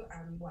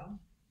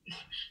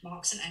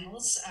 Marx and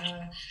Engels,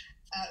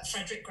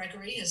 Frederick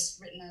Gregory has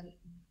written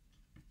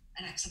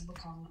an excellent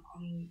book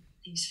on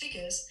these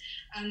figures,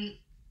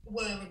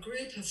 were a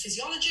group of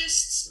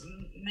physiologists.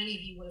 Many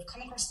of you will have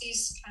come across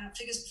these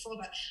figures before,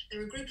 but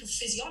they're a group of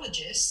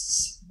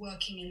physiologists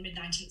working in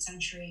mid-19th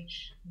century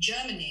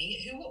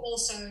Germany who were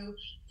also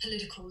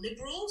political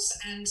liberals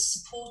and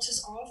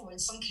supporters of, or in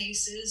some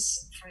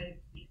cases,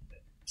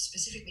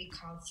 specifically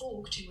Karl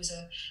Vogt, who was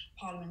a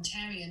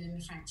parliamentarian in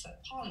the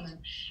Frankfurt Parliament,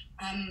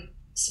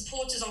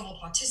 supporters of or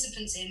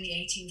participants in the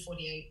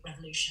 1848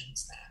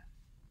 revolutions there.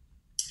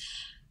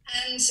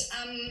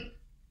 And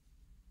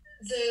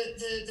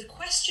the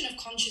question of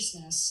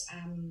consciousness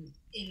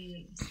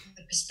in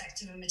the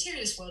perspective of a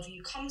materialist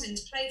worldview comes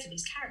into play for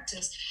these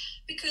characters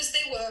because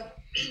they were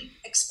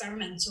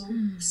experimental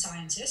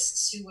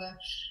scientists who were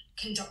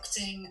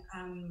conducting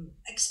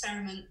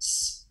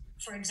experiments,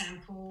 for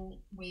example,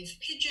 with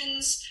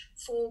pigeons.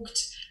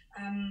 Vogt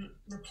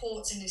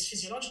reports in his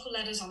physiological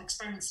letters on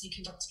experiments that he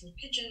conducted with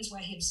pigeons,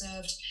 where he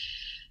observed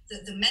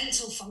that the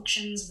mental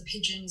functions of the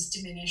pigeons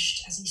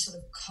diminished as he sort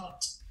of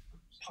cut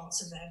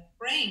parts of their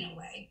brain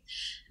away.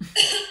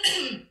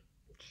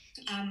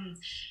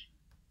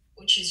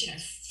 Which is,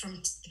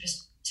 from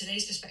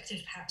today's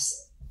perspective,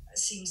 perhaps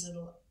seems a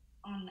little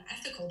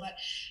unethical, but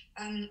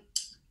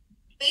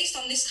based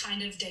on this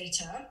kind of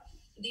data,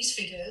 these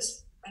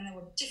figures, and there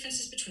were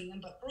differences between them,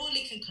 but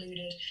broadly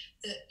concluded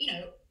that,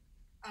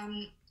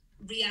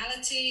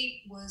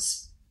 reality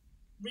was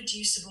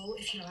reducible,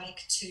 if you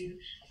like, to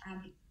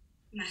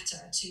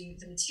matter, to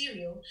the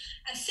material,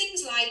 and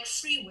things like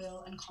free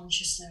will and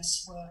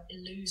consciousness were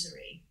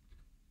illusory,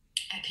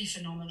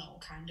 epiphenomenal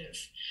kind of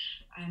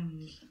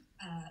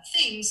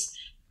things.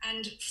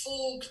 And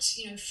Vogt,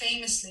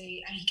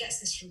 famously, and he gets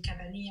this from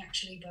Cabanilles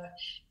actually, but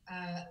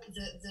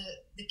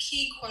the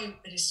key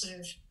quote that is sort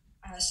of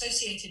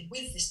associated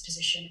with this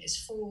position is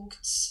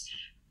Vogt's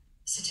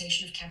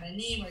citation of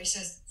Cabanilles, where he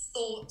says,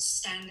 "Thoughts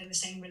stand in the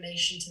same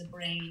relation to the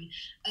brain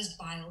as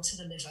bile to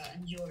the liver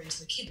and urine to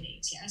the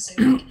kidneys." Yeah, so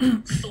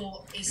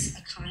thought is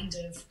a kind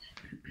of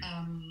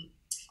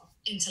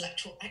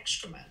intellectual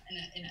excrement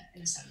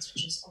in a sense,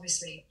 which is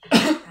obviously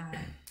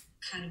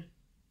kind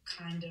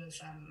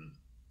of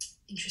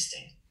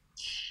interesting.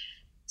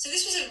 So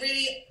this was a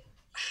really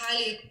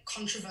highly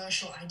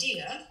controversial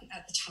idea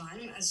at the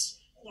time, as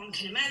one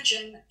can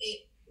imagine.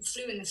 It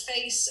flew in the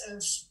face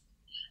of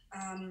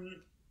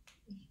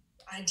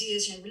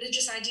ideas,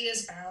 religious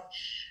ideas about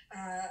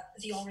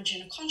the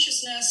origin of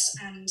consciousness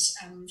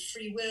and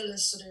free will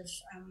as sort of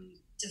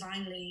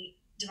divinely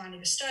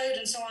bestowed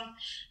and so on.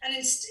 And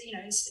it's,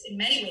 in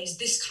many ways,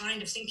 this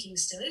kind of thinking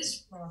still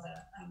is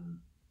rather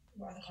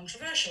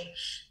controversial.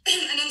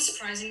 And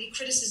unsurprisingly,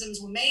 criticisms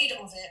were made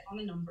of it on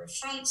a number of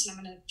fronts, and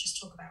I'm going to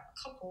just talk about a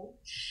couple.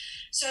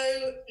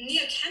 So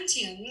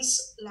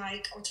neo-Kantians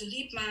like Otto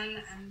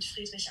Liebmann and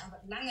Friedrich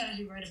Albert Lange,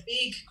 who wrote a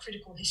big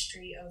critical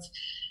history of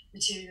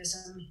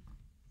materialism,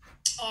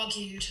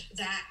 argued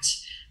that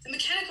the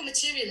mechanical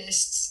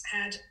materialists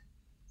had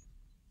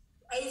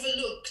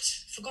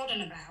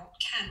forgotten about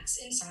Kant's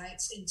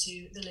insights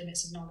into the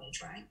limits of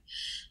knowledge, right?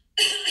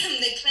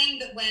 They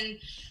claimed that when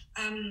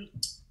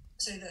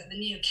the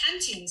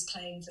neo-Kantians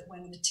claimed that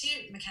when the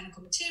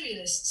mechanical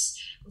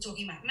materialists were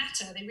talking about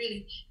matter, they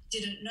really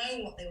didn't know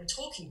what they were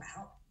talking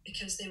about,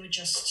 because they were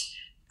just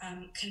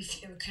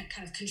they were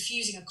kind of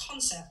confusing a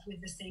concept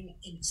with the thing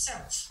in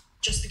itself,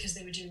 just because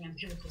they were doing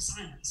empirical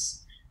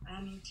science.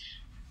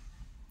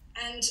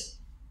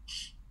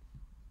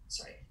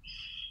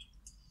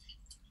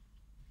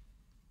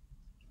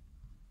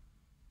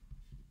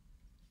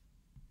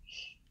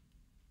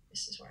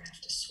 This is where I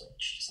have to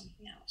switch to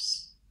something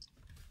else.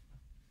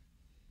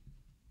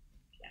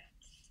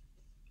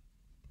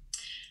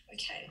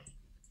 Okay.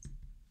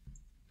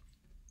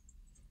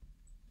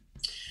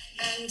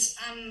 And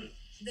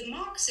the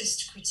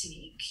Marxist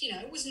critique,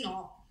 was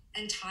not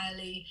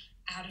entirely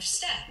out of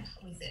step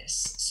with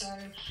this.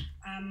 So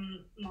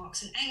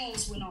Marx and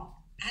Engels were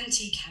not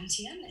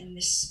anti-Kantian in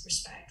this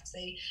respect.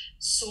 They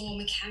saw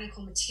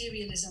mechanical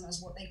materialism as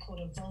what they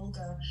called a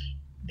vulgar,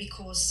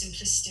 because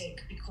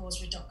simplistic, because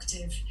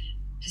reductive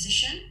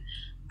position.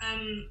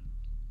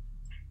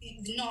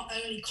 Not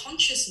only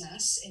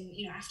consciousness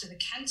after the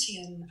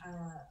Kantian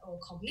or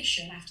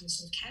cognition, after the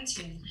sort of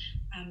Kantian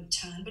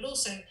turn, but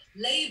also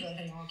labor,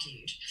 they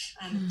argued,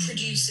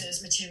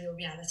 produces material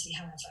reality,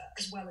 however,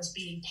 as well as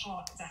being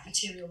part of that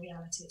material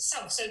reality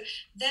itself. So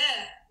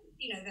their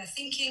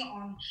thinking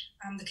on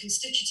the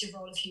constitutive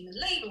role of human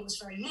labor was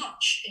very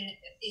much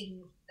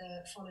in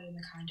following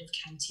the kind of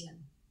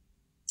Kantian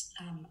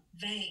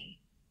vein.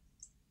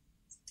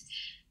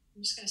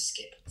 I'm just going to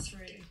skip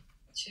through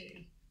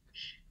to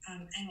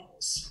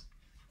Engels.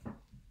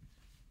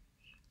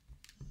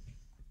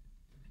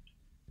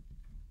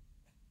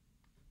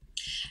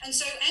 And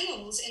so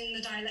Engels, in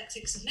the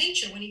Dialectics of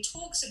Nature, when he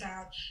talks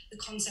about the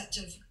concept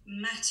of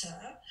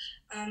matter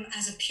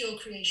as a pure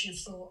creation of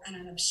thought and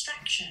an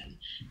abstraction,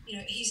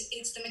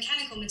 it's the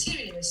mechanical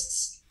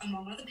materialists,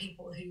 among other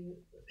people,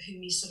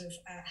 whom he sort of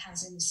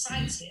has in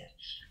sight here.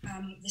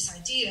 This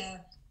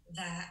idea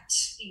that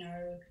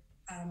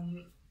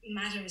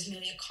matter is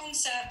merely a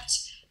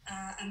concept,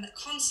 and that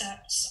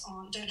concepts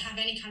don't have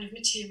any kind of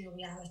material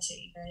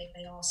reality.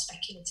 They are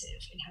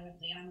speculative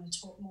inherently, and I'm going to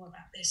talk more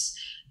about this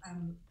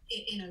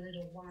in a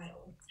little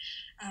while.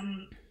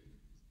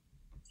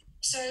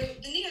 So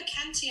the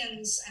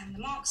neo-Kantians and the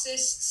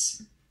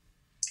Marxists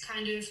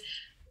kind of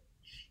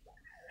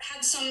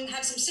had some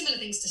similar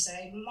things to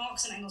say.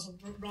 Marx and Engels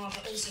were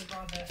rather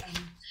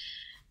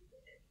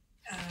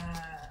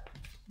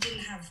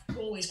didn't have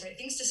always great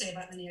things to say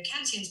about the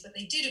neo-Kantians, but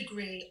they did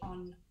agree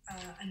on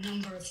a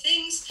number of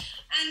things.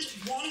 And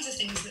one of the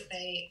things that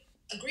they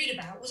agreed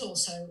about was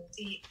also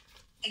the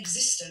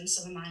existence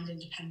of a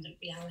mind-independent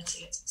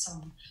reality at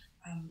some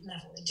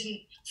level. They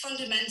didn't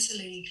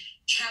fundamentally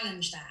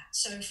challenge that.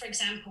 So, for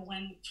example,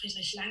 when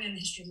Friedrich Lange in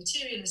the History of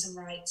Materialism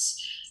writes,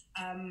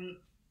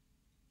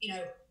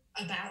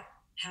 about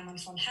Hermann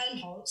von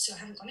Helmholtz, who I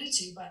haven't gone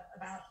into, but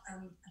about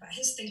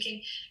his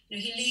thinking. You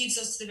know, he leads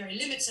us to the very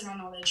limits of our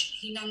knowledge.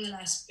 He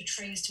nonetheless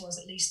betrays to us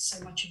at least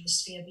so much of the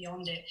sphere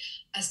beyond it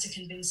as to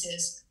convince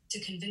us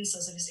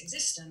of his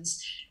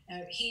existence.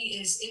 He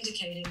is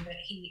indicating that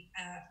he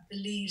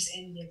believes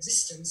in the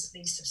existence, at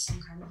least, of some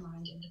kind of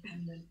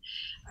mind-independent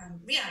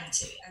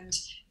reality. And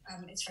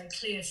it's very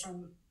clear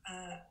from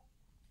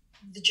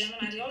the German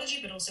ideology,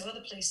 but also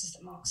other places,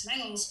 that Marx and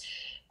Engels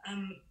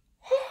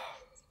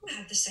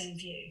had the same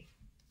view.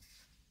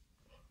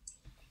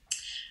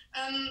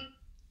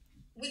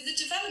 With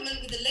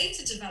the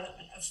later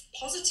development of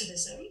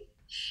positivism,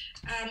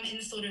 in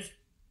the thought of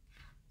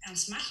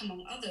Ernst Bloch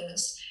among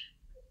others,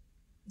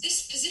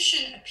 this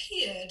position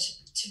appeared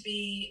to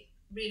be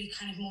really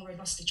kind of more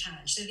robustly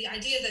challenged. So the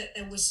idea that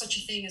there was such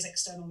a thing as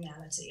external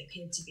reality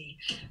appeared to be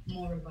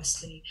more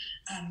robustly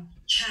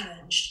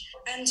challenged.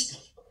 And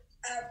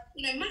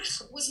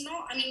Bloch was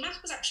not,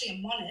 Bloch was actually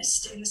a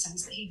monist in the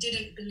sense that he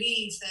didn't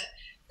believe that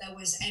there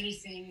was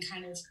anything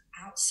kind of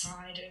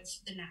outside of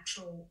the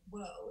natural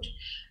world.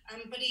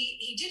 But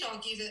he did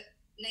argue that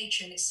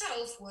nature in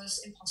itself was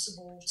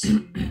impossible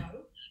to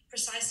know,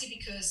 precisely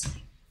because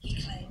he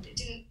claimed it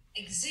didn't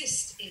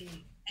exist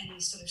in any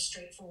sort of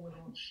straightforward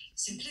or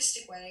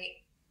simplistic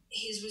way.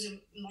 His was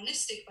a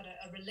monistic, but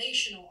a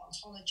relational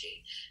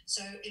ontology.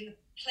 So in the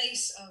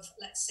place of,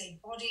 let's say,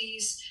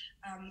 bodies,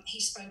 he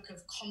spoke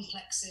of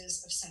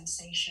complexes of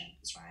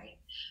sensations, right?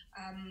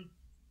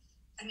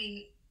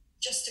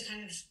 Just to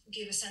kind of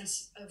give a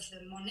sense of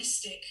the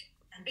monistic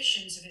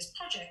ambitions of his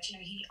project,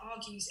 he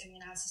argues in the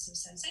analysis of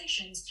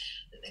sensations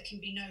that there can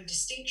be no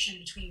distinction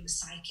between the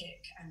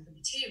psychic and the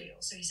material.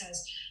 So he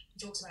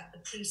talks about the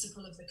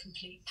principle of the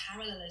complete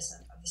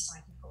parallelism of the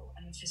psychical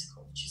and the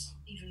physical, which is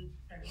even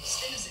very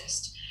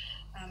Spinozist.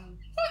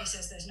 He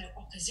says there's no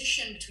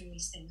opposition between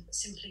these things, but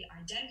simply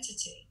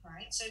identity,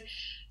 right? So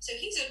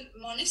he's a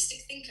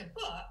monistic thinker,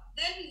 but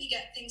then you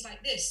get things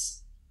like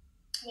this.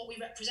 What we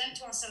represent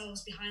to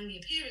ourselves behind the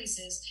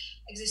appearances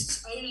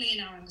exists only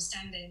in our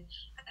understanding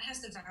and has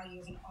the value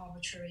of an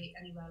arbitrary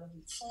and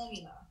irrelevant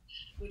formula,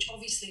 which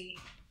obviously,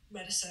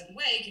 read a certain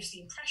way, gives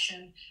the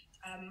impression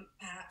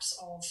perhaps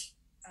of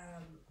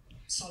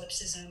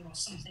solipsism or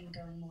something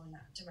going more in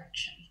that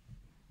direction.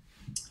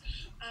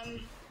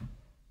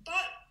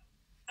 But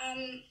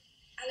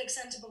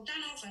Alexander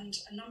Bogdanov and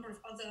a number of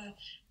other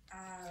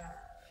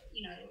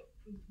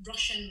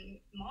Russian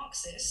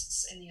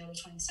Marxists in the early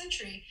 20th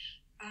century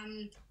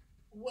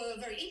were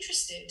very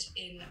interested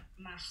in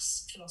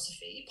Mach's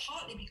philosophy,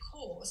 partly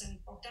because, and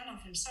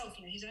Bogdanov himself,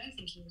 his own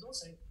thinking was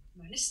also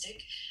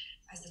monistic,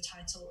 as the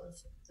title of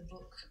the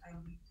book,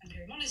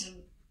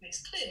 Materialism,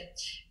 makes clear.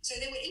 So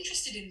they were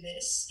interested in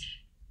this,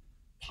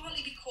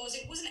 partly because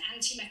it was an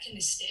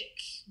anti-mechanistic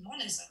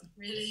monism,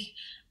 really,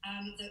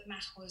 that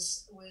Mach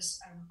was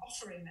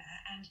offering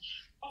there, and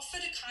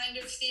offered a kind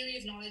of theory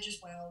of knowledge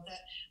as well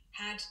that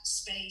had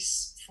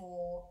space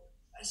for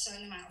a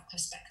certain amount of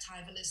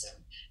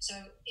perspectivalism. So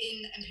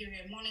in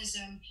Empirical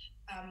Monism,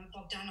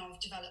 Bogdanov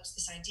develops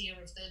this idea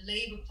of the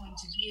labor point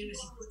of view, as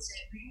he puts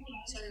it.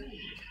 So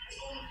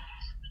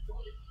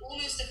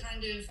almost a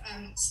kind of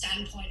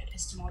standpoint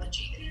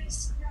epistemology that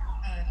he's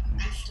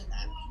after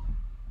that.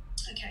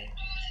 Okay.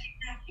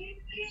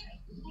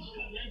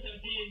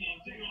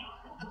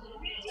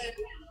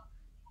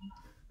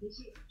 So,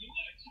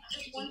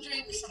 just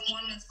wondering if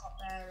someone has got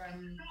their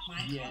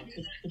mic on.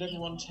 Could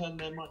everyone turn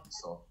their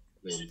mics off,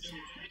 please?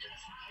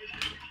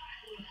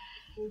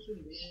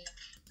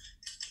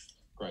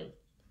 Great.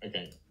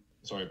 Okay.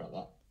 Sorry about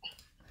that.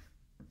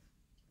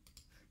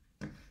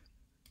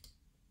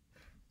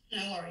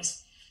 No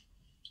worries.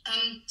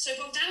 So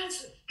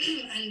Bogdanov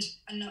and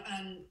a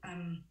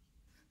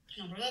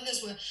number of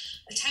others were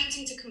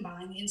attempting to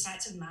combine the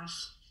insights of Mach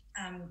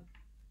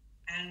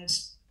and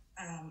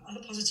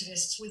other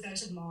positivists with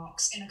those of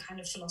Marx in a kind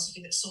of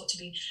philosophy that sought to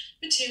be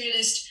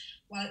materialist,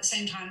 while at the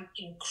same time,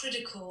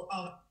 critical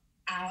of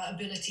our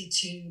ability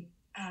to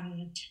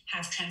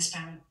have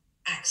transparent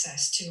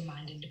access to a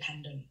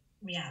mind-independent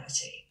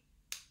reality.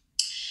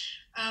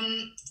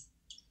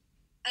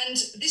 And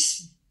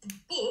this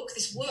book,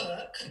 this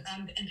work,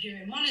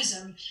 Empirical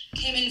Monism,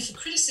 came in for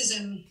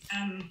criticism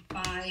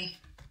by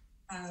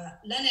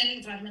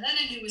Vladimir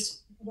Lenin, who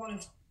was one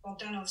of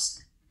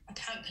Bogdanov's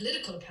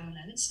political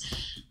opponents,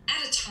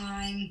 at a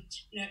time,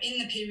 in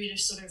the period of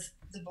sort of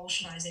the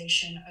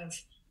Bolshevization of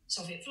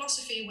Soviet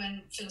philosophy,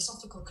 when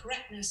philosophical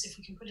correctness, if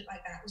we can put it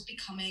like that, was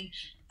becoming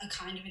a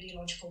kind of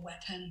ideological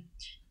weapon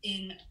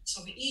in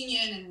Soviet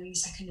Union and in the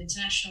Second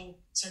International,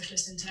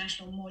 Socialist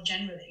International more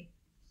generally.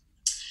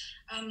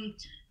 And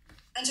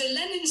so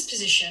Lenin's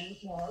position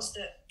was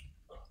that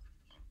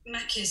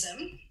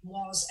Machism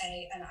was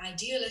an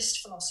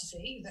idealist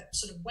philosophy that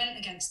sort of went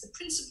against the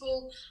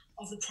principle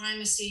of the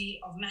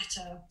primacy of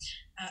matter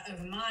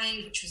over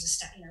mind, which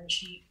was which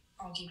he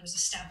argued was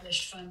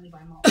established firmly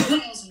by Marx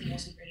and Engels and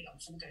wasn't really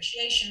up for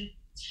negotiation.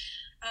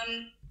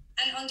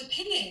 And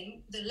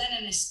underpinning the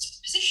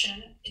Leninist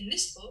position in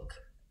this book,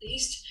 at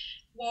least,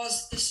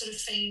 was the sort of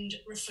famed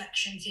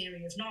reflection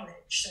theory of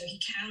knowledge. So he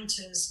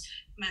counters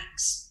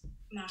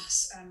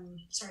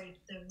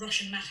the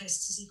Russian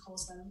Machists, as he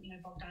calls them,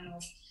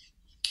 Bogdanov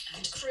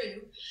and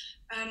crew,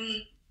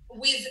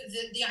 with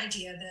the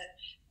idea that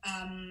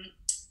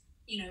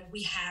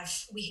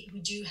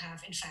we do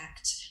have, in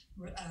fact,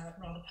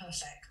 rather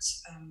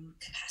perfect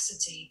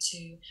capacity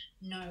to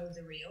know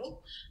the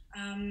real,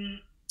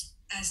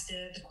 as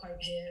the quote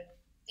here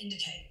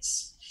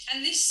indicates.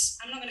 And this,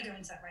 I'm not going to go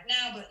into that right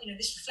now, but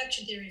this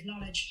reflection theory of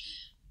knowledge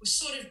was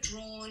sort of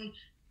drawn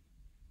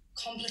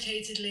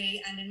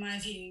complicatedly and, in my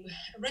view,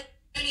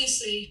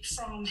 erroneously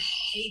from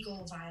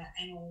Hegel via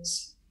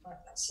Engels,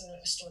 but that's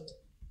a story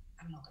that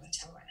I'm not going to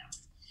tell right now.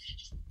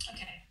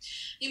 Okay,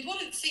 the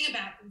important thing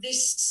about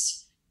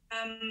this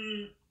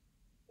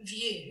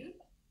view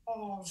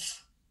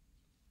of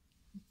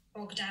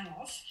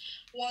Bogdanov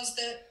was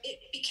that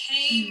it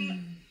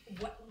became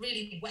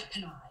really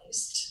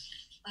weaponized.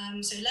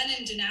 So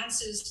Lenin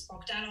denounces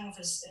Bogdanov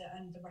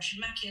and the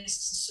Russian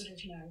Machists as sort of,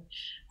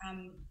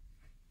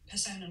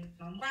 persona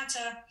non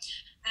grata,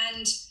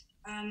 and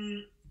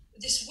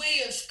this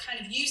way of kind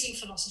of using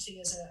philosophy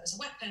as a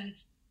weapon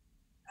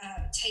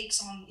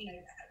takes on,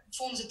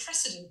 forms a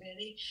precedent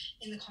really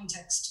in the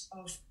context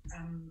of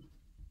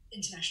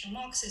international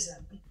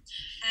Marxism.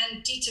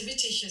 And Dieter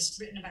Wittig has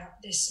written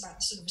about this, about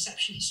the sort of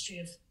reception history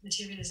of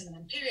materialism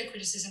and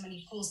empiriocriticism, and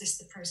he calls this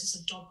the process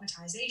of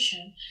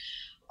dogmatization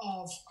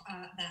of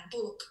that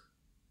book,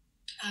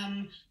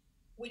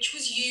 which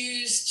was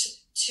used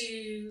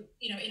to,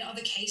 in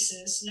other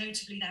cases,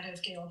 notably that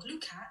of Georg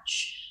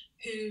Lukács,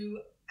 who,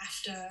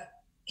 after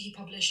he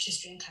published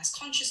History and Class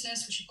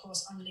Consciousness, which of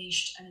course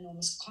unleashed an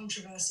enormous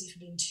controversy for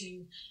being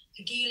too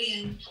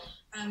Hegelian,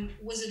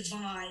 was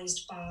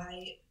advised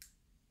by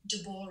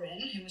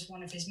Deborin, who was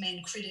one of his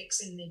main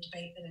critics in the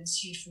debate that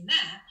ensued from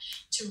that,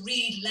 to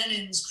read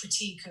Lenin's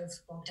critique of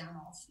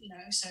Bogdanov.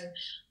 So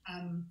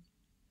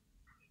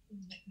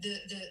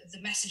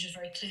the message is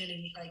very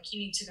clearly like, you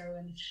need to go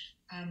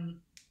and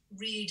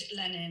read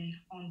Lenin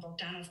on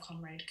Bogdanov,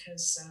 comrade,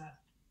 because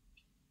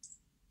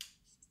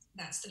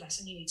that's the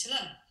lesson you need to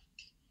learn.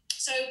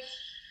 So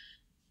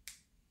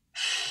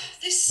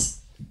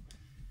this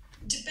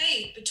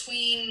debate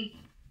between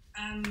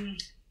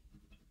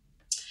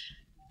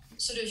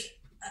sort of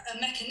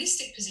a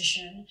mechanistic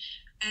position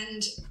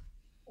and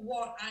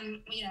what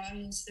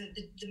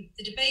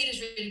the debate is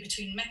really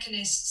between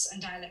mechanists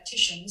and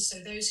dialecticians, so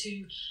those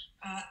who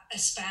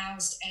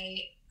espoused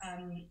a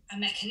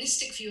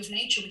mechanistic view of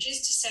nature, which is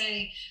to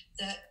say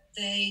that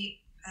they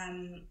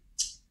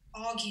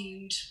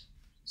argued,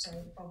 so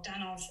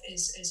Bogdanov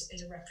is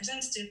a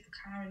representative,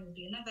 Bukharin would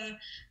be another,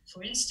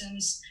 for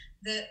instance,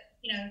 that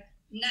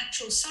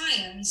natural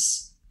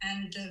science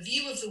and the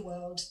view of the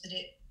world that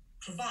it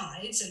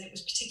provides, and it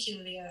was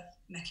particularly a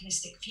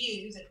mechanistic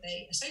view that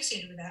they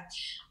associated with that,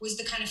 was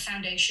the kind of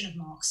foundation of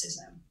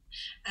Marxism.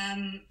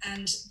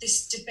 And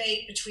this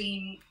debate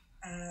between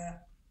the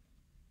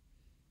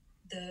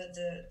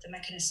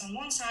mechanists on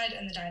one side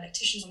and the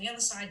dialecticians on the other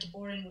side,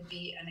 Deborin would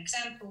be an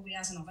example,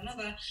 Ryazanov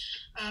another,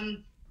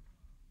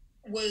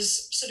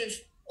 was sort of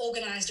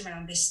organized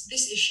around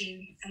this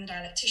issue, and the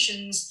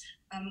dialecticians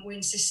were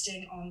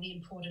insisting on the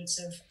importance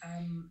of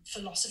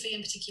philosophy,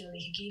 and particularly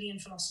Hegelian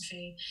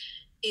philosophy,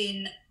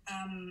 in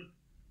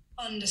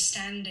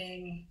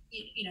understanding,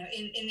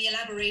 in the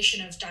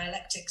elaboration of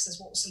dialectics as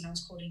what was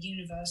sometimes called a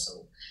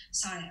universal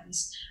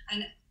science.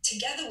 And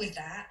together with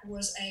that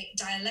was a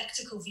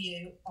dialectical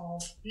view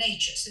of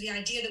nature. So the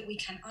idea that we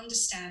can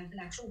understand the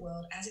natural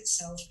world as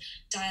itself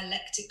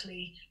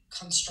dialectically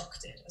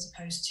constructed, as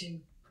opposed to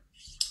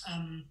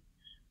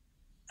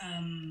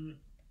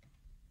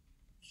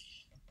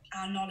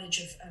our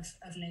knowledge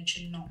of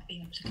nature not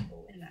being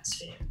applicable in that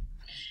sphere.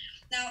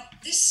 Now,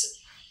 this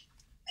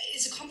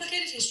is a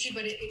complicated history,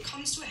 but it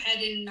comes to a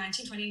head in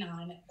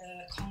 1929 at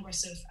the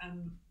Congress of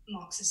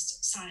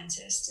Marxist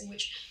Scientists, in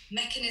which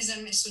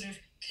mechanism is sort of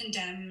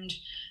condemned,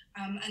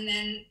 and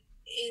then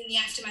in the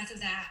aftermath of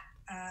that,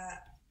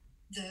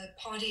 the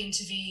party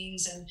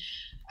intervenes, and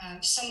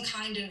some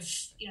kind of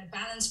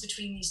balance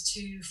between these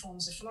two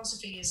forms of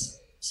philosophy is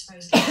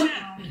supposedly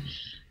found.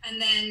 And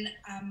then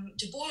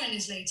Deborin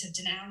is later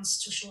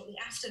denounced, or shortly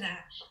after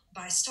that,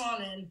 by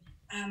Stalin,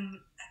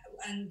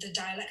 and the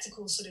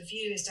dialectical sort of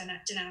view is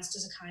denounced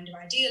as a kind of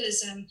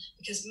idealism,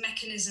 because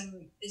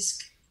mechanism is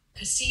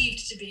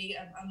perceived to be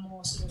a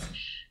more sort of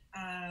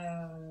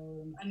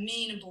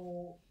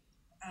amenable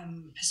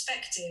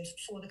perspective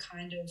for the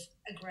kind of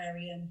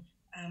agrarian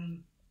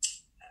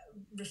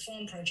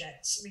reform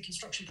projects,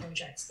 reconstruction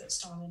projects that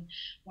Stalin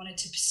wanted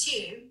to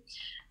pursue.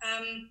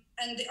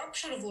 And the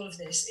upshot of all of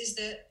this is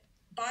that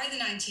by the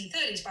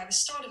 1930s, by the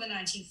start of the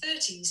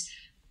 1930s,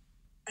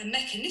 a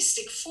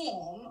mechanistic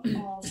form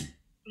of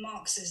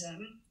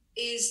Marxism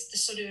is the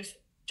sort of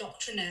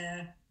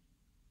doctrinaire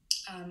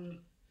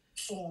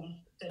form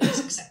that is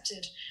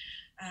accepted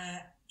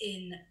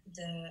in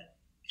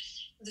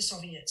the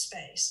Soviet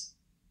space.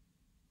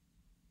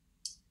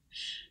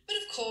 But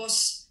of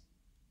course,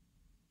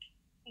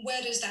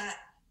 where does that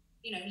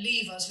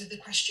leave us with the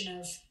question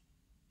of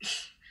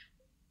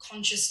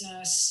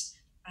consciousness,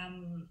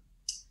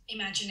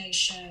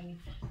 imagination,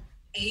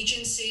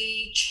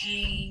 agency,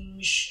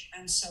 change,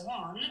 and so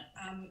on.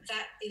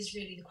 That is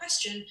really the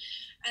question.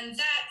 And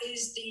that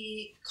is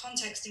the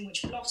context in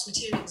which Bloch's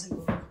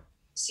Materialism book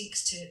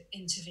seeks to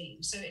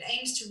intervene. So it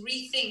aims to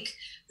rethink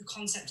the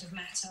concept of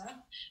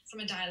matter from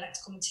a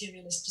dialectical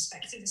materialist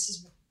perspective. This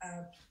is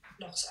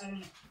Bloch's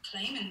own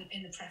claim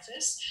in the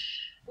preface,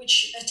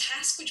 a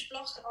task which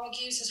Bloch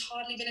argues has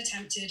hardly been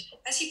attempted,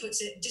 as he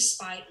puts it,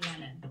 despite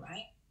Lenin,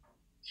 right?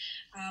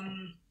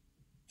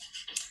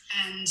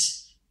 And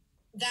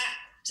that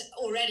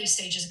already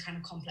stages a kind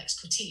of complex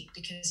critique,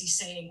 because he's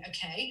saying,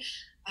 okay,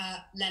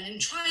 Lenin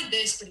tried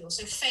this, but he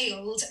also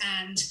failed,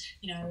 and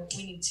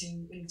we need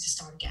to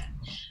start again.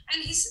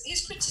 And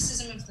his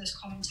criticism of this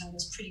Comintern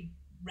is pretty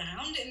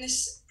round in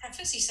this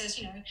preface. He says,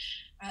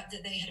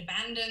 that they had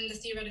abandoned the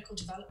theoretical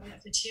development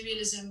of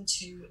materialism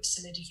to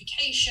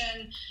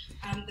solidification.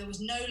 There was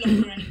no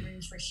longer any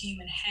room for a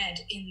human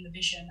head in the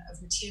vision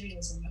of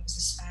materialism that was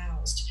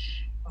espoused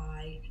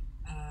by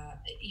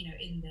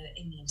in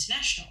the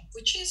International,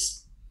 which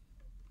is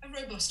a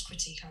robust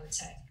critique, I would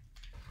say.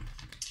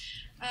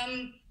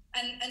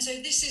 And so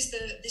this is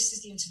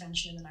the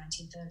intervention in the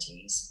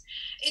 1930s.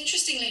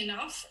 Interestingly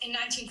enough, in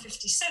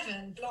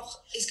 1957,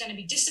 Bloch is going to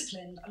be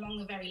disciplined along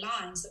the very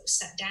lines that were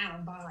set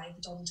down by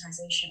the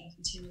dogmatization of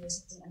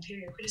materialism and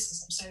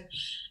period-criticism. So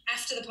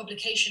after the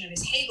publication of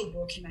his Hegel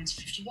book in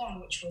 1951,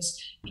 which was,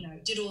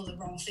 did all the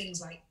wrong things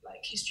like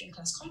History and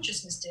Class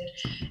Consciousness did,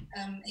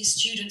 his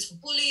students were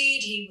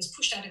bullied, he was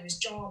pushed out of his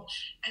job,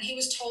 and he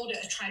was told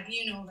at a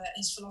tribunal that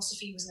his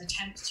philosophy was an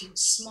attempt to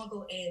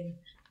smuggle in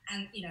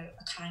and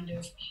a kind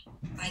of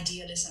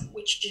idealism,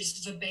 which is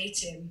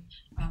verbatim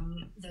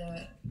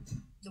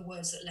the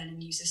words that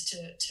Lenin uses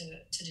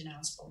to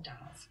denounce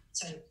Bogdanov.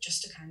 So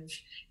just to kind of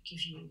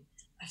give you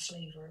a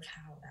flavour of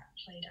how that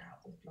played out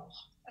with Bloch.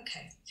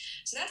 Okay,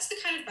 so that's the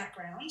kind of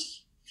background.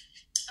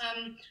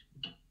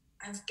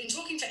 I've been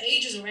talking for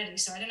ages already,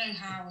 so I don't know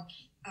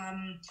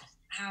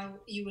how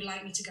you would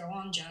like me to go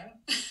on, Joe.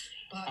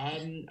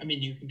 But,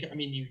 you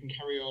can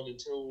carry on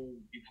until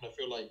you kind of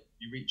feel like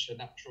you reach a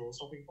natural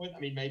stopping point.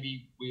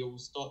 Maybe we'll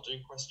start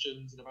doing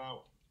questions in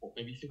about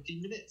maybe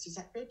 15 minutes. Is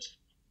that good?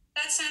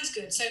 That sounds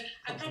good. So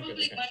I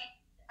probably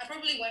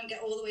won't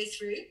get all the way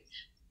through,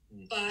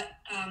 but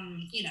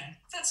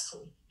that's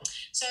cool.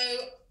 So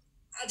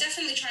I'll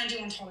definitely try and do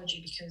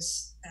ontology,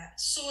 because that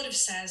sort of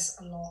says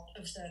a lot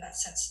of that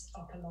sets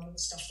up a lot of the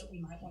stuff that we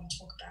might want to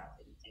talk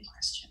about in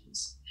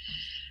questions.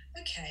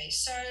 Okay,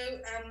 so.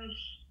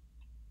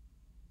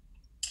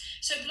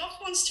 So Bloch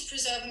wants to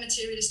preserve a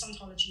materialist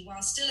ontology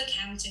while still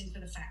accounting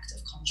for the fact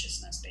of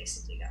consciousness,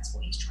 basically. That's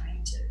what he's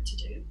trying to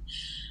do.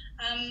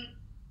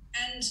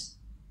 And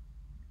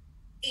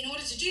in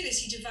order to do this,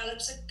 he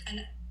develops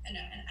an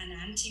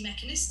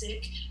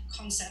anti-mechanistic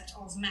concept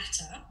of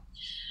matter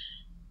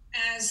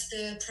as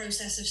the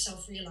process of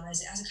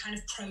self-realizing, as a kind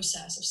of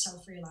process of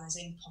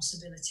self-realizing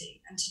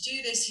possibility. And to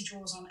do this, he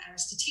draws on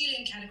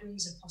Aristotelian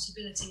categories of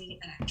possibility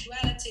and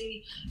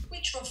actuality,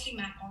 which roughly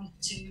map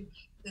onto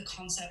the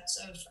concepts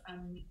of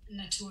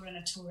natura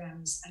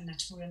naturans and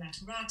natura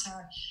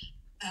naturata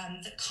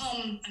that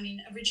come,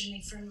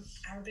 originally from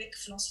Arabic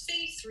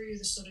philosophy through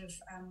the sort of,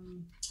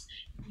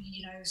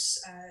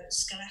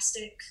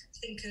 scholastic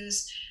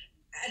thinkers,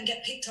 and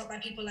get picked up by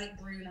people like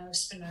Bruno,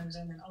 Spinoza,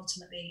 and then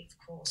ultimately,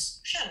 of course,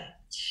 Schelling.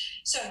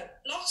 So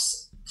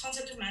Bloch's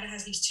concept of matter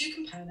has these two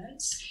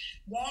components.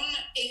 One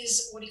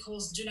is what he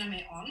calls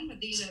dynameon.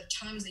 These are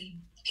terms that he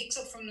picks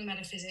up from the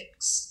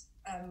metaphysics,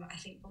 I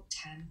think book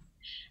 10.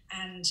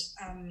 And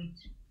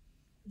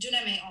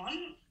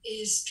dynameon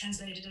is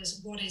translated as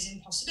what is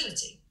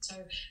impossibility. So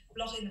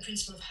Bloch, in the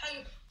Principle of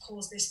Hope,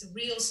 calls this the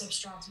real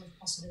substratum of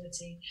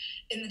possibility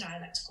in the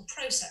dialectical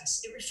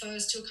process. It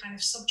refers to a kind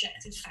of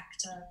subjective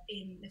factor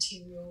in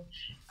material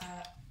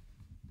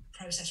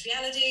process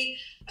reality,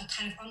 a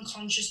kind of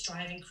unconscious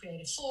driving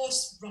creative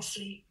force,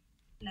 roughly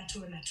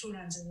natura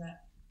naturans in the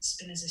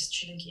Spinozist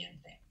Schillingian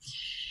thing.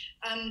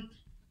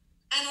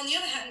 And on the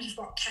other hand, you've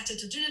got kata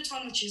to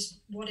dynaton, which is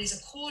what is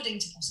according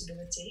to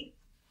possibility,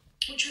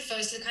 which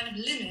refers to the kind of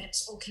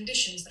limits or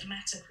conditions that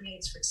matter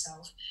creates for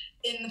itself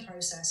in the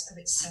process of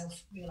its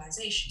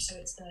self-realization. So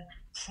it's the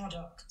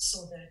products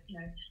or the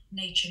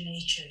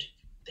nature-natured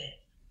bit.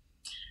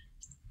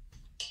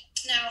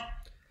 Now,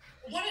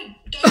 what I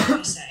don't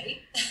want to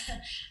say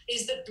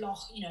is that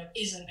Bloch,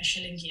 isn't a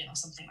Schellingian or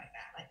something like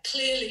that. Like,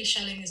 clearly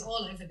Schelling is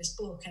all over this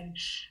book, and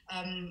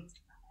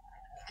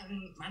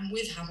I'm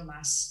with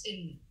Habermas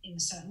in a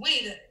certain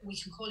way that we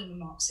can call him a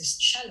Marxist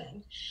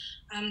Schelling.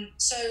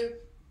 So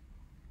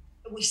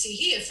we see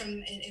here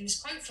in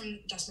this quote from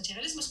Das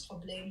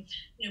Materialismus-Problem,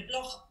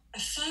 Bloch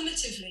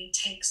affirmatively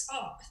takes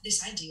up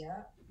this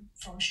idea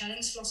from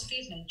Schelling's philosophy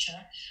of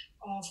nature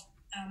of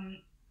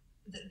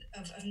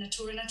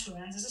natura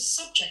naturans as a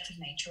subject of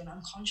nature, an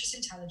unconscious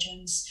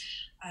intelligence,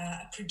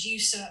 a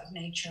producer of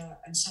nature,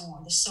 and so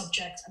on, the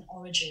subject and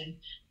origin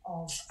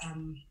of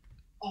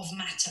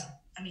matter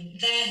I mean,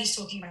 there he's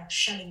talking about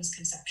Schelling's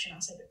conception.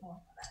 I'll say a bit more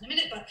about that in a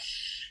minute, but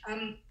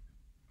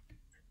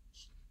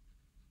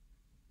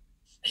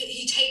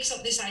he takes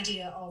up this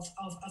idea of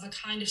a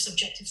kind of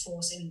subjective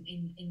force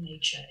in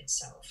nature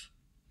itself.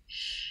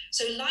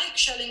 So like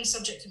Schelling's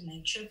subjective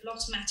nature,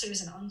 Bloch's matter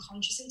is an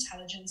unconscious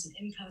intelligence, an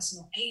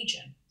impersonal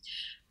agent.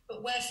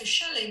 But where for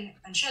Schelling,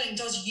 and Schelling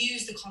does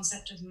use the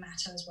concept of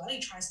matter as well, he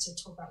tries to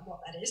talk about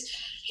what that is.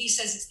 He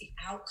says it's the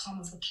outcome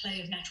of the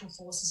play of natural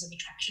forces of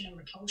attraction and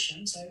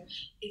repulsion, so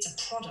it's a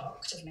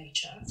product of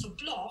nature. For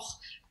Bloch,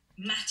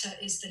 matter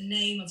is the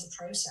name of the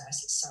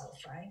process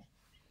itself, right?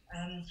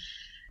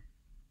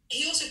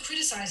 He also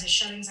criticizes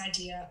Schelling's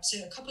idea,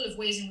 so a couple of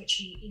ways in which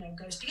he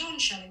goes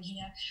beyond Schelling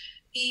here.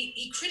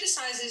 He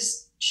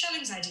criticizes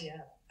Schelling's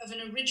idea of an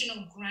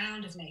original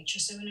ground of nature,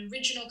 so an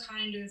original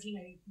kind of,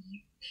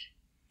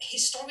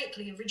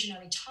 historically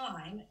originary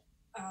time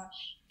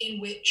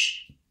in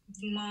which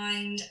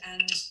mind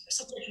and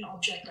subject and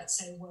object, let's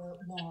say, were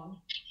one,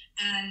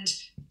 and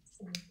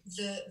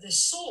the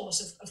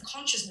source of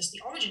consciousness, the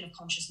origin of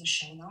consciousness,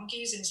 Schelling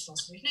argues in his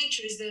philosophy of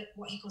nature, is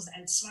what he calls the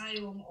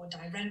Entzweiung, or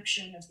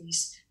diremption of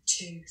these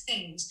two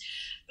things.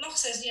 Bloch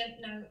says, yeah,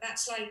 no,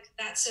 that's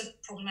a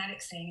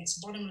problematic thing. It's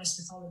bottomless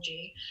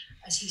mythology,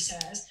 as he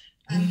says,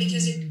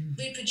 because it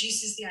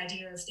reproduces the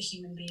idea of the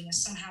human being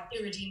as somehow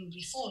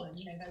irredeemably fallen.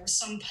 There was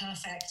some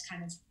perfect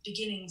kind of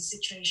beginning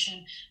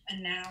situation,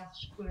 and now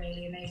we're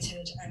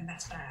alienated, and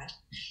that's bad.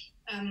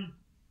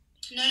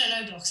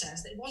 No, Bloch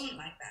says that it wasn't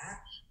like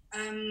that.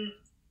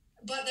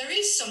 But there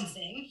is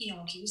something, he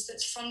argues,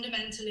 that's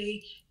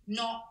fundamentally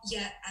not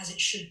yet as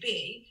it should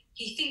be.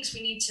 He thinks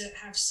we need to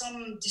have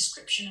some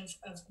description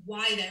of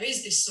why there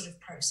is this sort of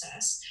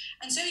process.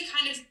 And so he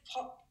kind of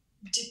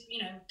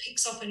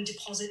picks up and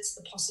deposits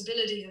the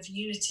possibility of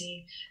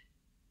unity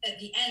at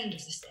the end of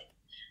the thing.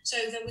 So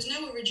there was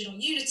no original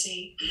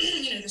unity.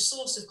 The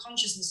source of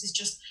consciousness is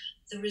just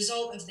the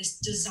result of this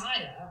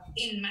desire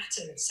in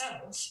matter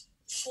itself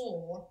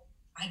for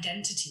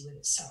identity with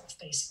itself,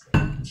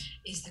 basically,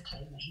 is the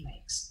claim that he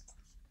makes.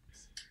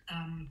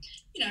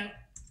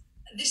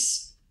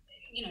 This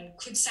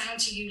could sound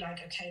to you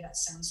like, okay, that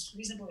sounds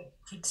reasonable. It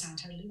could sound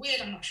totally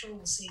weird. I'm not sure.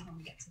 We'll see when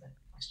we get to the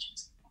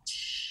questions.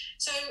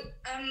 So,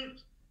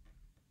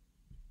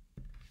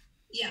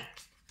 yeah.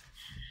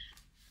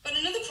 But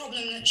another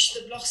problem that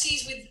Bloch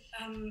sees with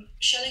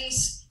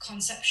Schelling's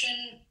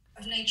conception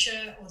of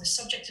nature, or the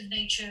subject of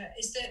nature,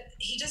 is that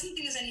he doesn't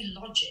think there's any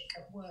logic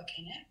at work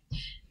in it.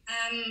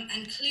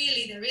 And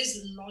clearly there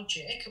is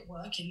logic at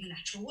work in the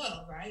natural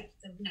world, right?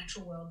 The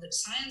natural world that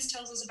science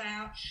tells us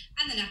about,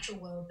 and the natural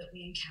world that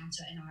we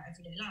encounter in our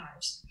everyday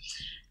lives.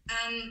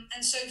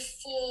 And so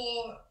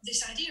for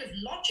this idea of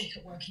logic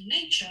at work in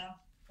nature,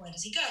 where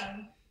does he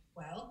go?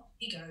 Well,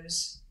 he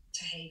goes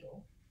to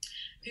Hegel,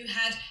 who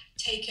had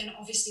taken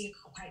obviously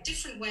a quite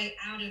different way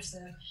out of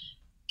the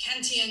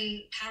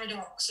Kantian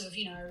paradox of,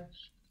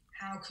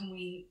 how can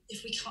we,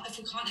 if we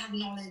can't have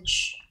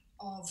knowledge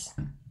of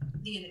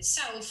the in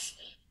itself,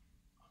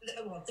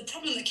 the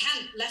problem that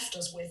Kant left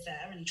us with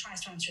there, and he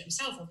tries to answer it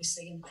himself,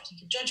 obviously, in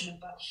Critique of Judgment,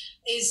 but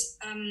is,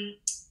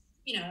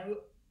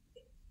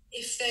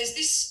 if there's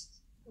this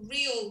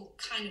real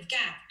kind of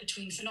gap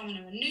between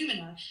phenomena and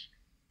noumena,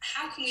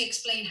 how can we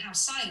explain how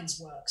science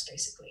works,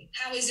 basically?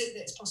 How is it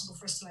that it's possible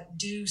for us to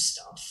do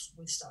stuff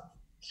with stuff?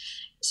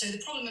 So the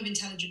problem of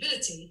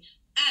intelligibility,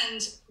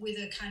 and with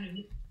a kind of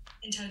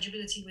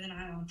intelligibility with an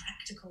eye on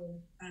practical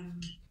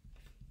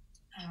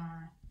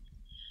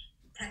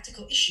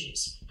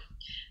issues.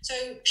 So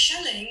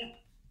Schelling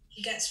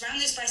gets around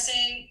this by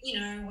saying,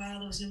 well,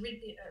 there was an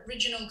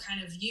original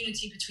kind of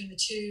unity between the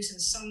two, so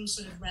there's some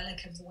sort of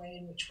relic of the way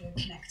in which we're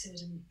connected,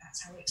 and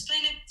that's how we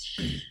explain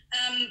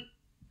it.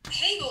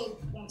 Hegel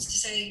wants to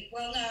say,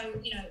 well, no,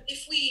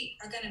 if we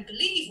are going to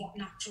believe what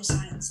natural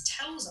science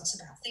tells us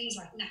about things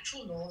like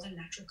natural laws and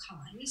natural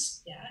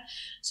kinds,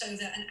 so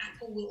that an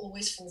apple will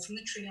always fall from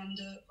the tree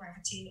under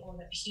gravity, or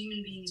that a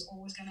human being is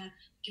always going to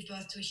give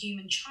birth to a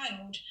human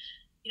child,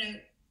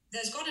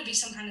 there's got to be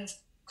some kind of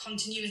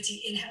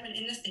continuity inherent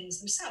in the things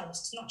themselves.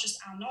 It's not just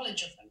our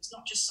knowledge of them. It's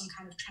not just some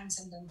kind of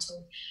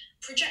transcendental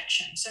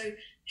projection. So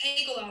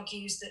Hegel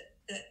argues that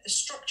the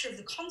structure of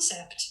the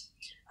concept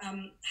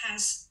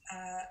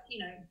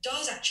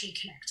does actually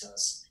connect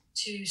us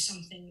to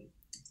something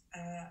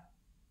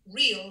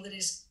real that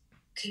is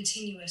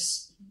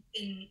continuous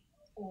in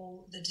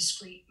all the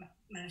discrete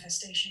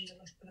manifestations of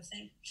a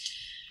thing.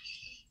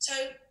 So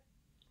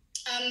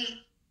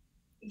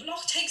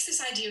Bloch takes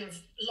this idea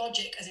of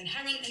logic as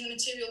inherent in the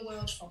material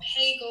world from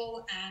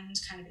Hegel and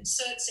kind of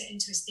inserts it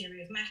into his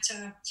theory of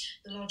matter.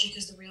 The logic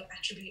as the real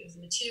attribute of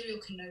the material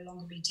can no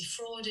longer be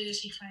defrauded,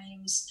 he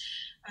claims.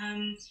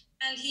 And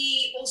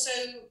he also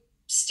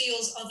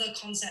steals other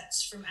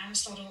concepts from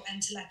Aristotle,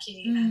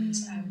 entelechy, and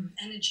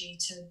energy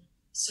to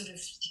sort of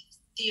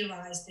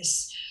theorize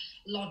this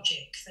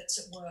logic that's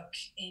at work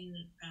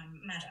in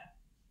matter.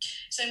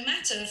 So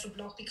matter for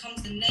Bloch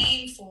becomes the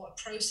name for a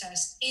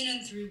process in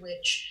and through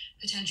which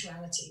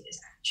potentiality is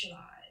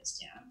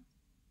actualized.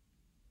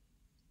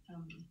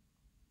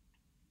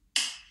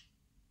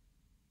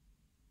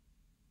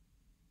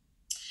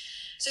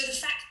 So the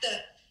fact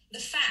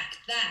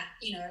that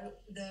you know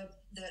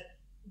that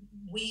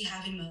we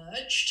have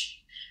emerged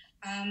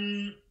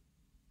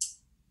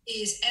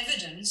is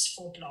evidence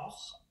for Bloch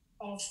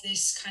of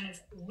this kind of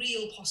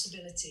real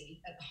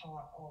possibility at the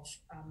heart of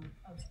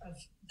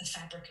the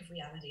fabric of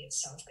reality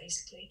itself.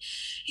 Basically,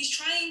 he's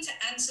trying to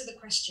answer the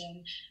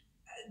question.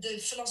 The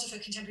philosopher,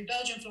 contemporary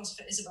Belgian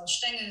philosopher Isabel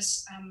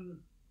Stengers,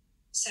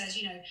 says,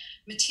 you know,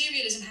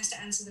 materialism has to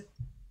answer the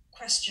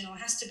question, or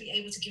has to be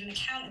able to give an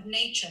account of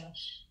nature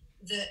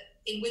that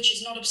in which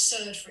it's not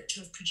absurd for it to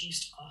have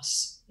produced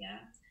us. Yeah,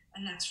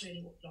 and that's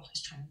really what Bloch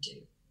is trying to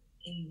do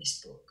in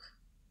this book.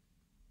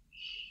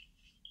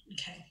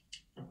 Okay.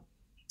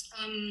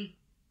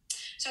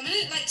 So I'm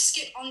going to like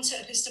skip on to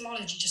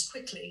epistemology just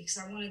quickly because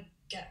I want to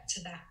get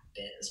to that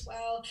bit as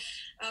well.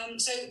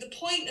 So the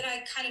point that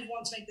I kind of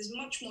want to make, there's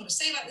much more to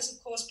say about this,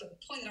 of course, but the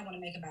point that I want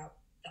to make about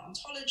the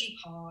ontology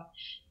part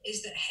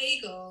is that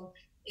Hegel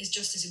is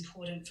just as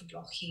important for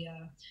Bloch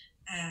here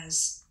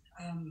as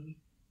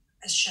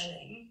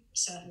Schelling,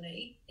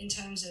 certainly, in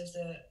terms of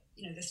the,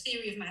 you know, the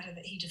theory of matter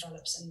that he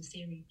develops and the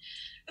theory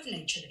of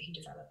nature that he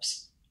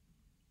develops.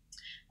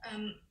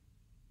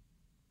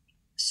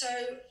 So,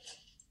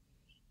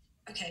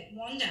 okay,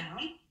 one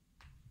down.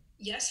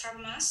 Yes,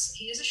 Habermas,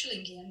 he is a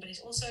Schellingian, but he's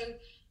also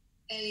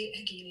a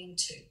Hegelian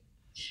too.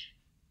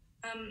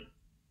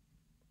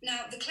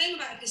 Now, the claim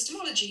about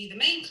epistemology, the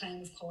main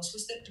claim, of course,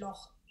 was that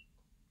Bloch,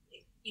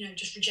 you know,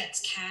 just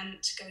rejects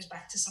Kant, goes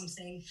back to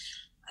something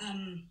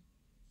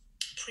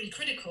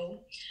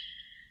pre-critical.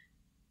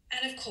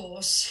 And of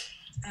course,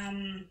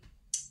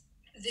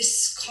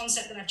 this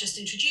concept that I've just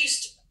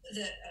introduced,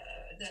 the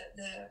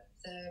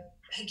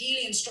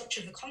Hegelian structure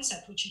of the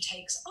concept which he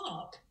takes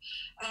up,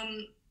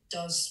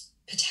 does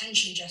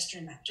potentially gesture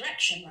in that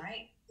direction,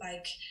 right?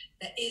 Like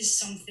there is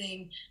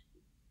something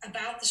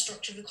about the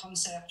structure of the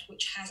concept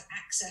which has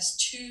access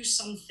to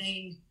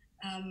something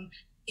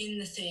in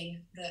the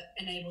thing that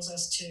enables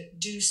us to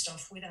do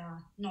stuff with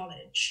our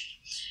knowledge,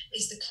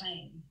 is the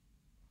claim.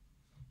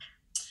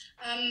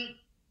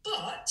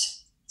 But,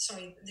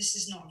 sorry, this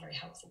is not a very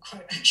helpful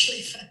quote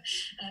actually for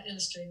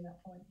illustrating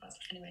that point, but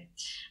anyway.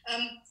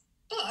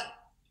 But,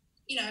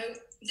 you know,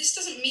 this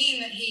doesn't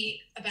mean that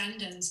he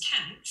abandons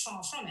Kant,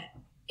 far from it.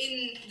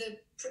 In the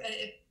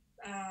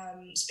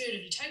Spirit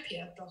of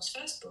Utopia, Bloch's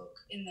first book,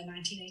 in the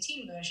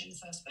 1918 version, the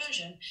first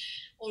version,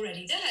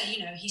 already there, you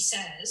know, he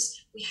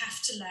says we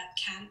have to let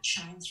Kant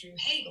shine through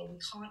Hegel. We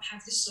can't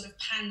have this sort of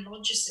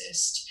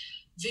pan-logicist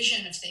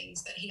vision of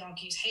things that he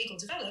argues Hegel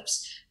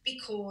develops,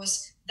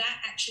 because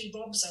that actually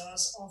robs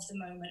us of the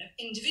moment of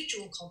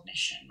individual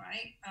cognition,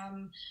 right?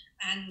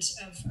 And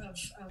of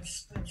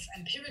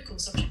empirical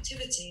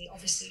subjectivity.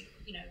 Obviously,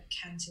 you know,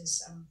 Kant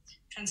is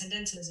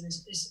transcendentalism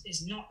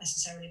is not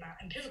necessarily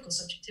about empirical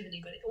subjectivity,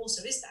 but it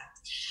also is that.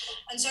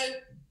 And so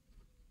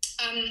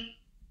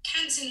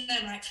Kant's in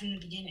there right from the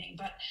beginning,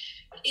 but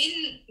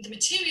in the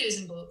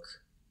Materialism book,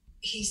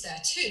 he's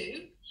there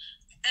too,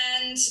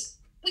 and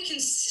we can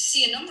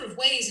see a number of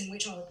ways in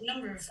which, or a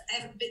number of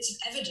bits of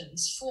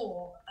evidence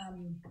for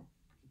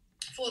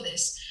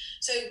this.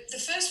 So the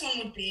first one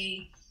would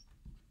be,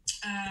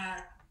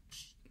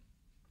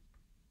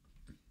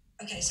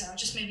 okay, so I'll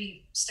just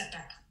maybe step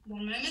back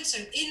one moment. So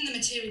in the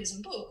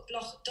Materialism book,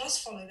 Bloch does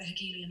follow the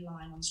Hegelian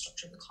line on the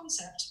structure of the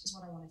concept, is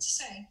what I wanted to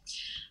say.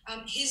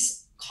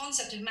 His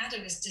concept of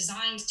matter is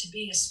designed to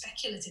be a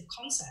speculative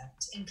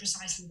concept in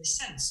precisely this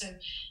sense. So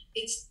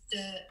it's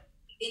the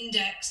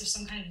index of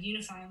some kind of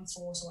unifying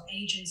force or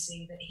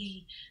agency that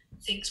he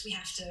thinks we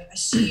have to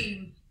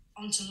assume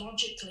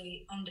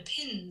ontologically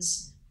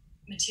underpins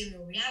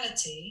material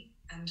reality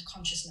and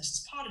consciousness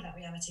as part of that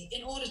reality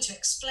in order to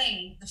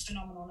explain the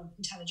phenomenon of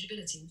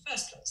intelligibility in the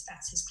first place.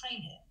 That's his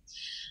claim here.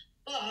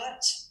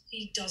 But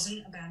he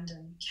doesn't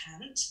abandon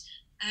Kant.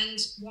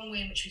 And one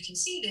way in which we can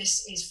see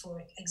this is,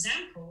 for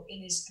example,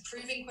 in his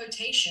approving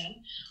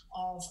quotation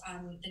of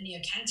the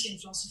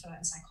neo-Kantian philosopher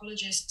and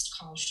psychologist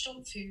Karl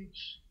Stumpf, who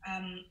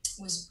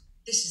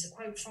this is the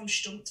quote from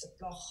Stumpf that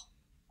Bloch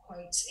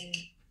quotes in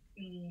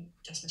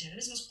Das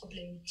Materialismus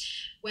Problem,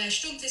 where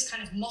Stumpf is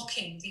kind of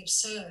mocking the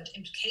absurd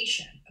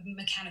implication of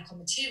mechanical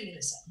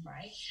materialism,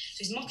 right? So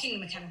he's mocking the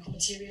mechanical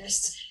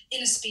materialists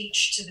in a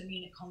speech to the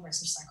Munich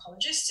Congress of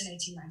Psychologists in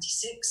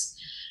 1896.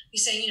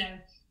 He's saying, you know,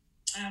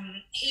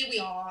 here we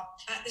are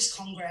at this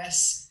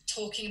Congress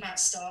talking about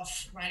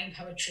stuff, writing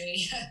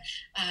poetry,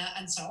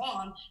 and so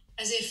on,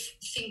 as if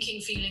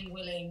thinking, feeling,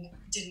 willing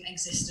didn't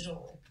exist at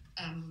all,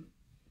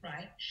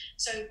 right?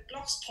 So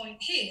Bloch's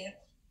point here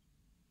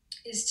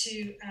is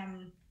to,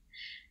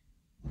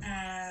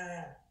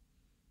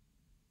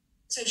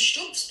 so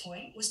Stumpf's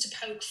point was to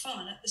poke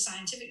fun at the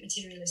scientific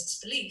materialists'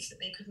 belief that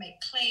they could make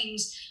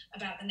claims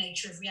about the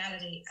nature of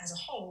reality as a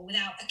whole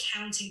without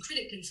accounting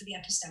critically for the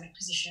epistemic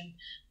position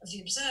of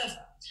the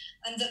observer.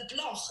 and that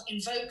Bloch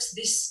invokes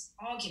this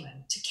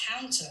argument to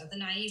counter the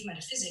naive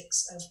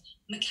metaphysics of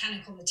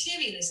mechanical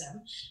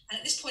materialism. And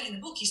at this point in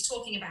the book, he's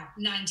talking about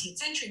 19th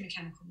century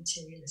mechanical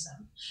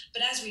materialism.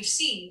 But as we've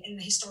seen in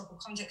the historical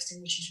context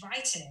in which he's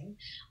writing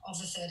of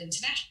the Third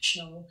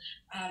International,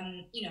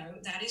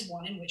 that is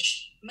one in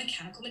which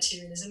mechanical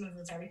materialism of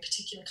a very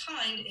particular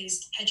kind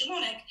is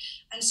hegemonic.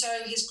 And so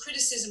his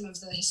criticism of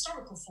the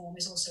historical form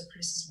is also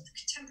criticism of the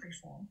contemporary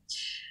form.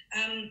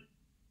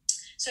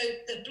 So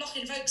that Bloch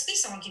invokes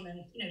this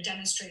argument,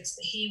 demonstrates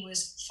that he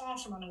was far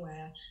from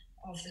unaware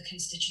of the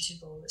constitutive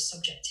role that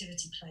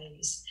subjectivity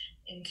plays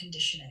in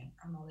conditioning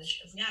our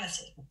knowledge of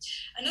reality.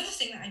 Another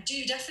thing that I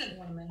do definitely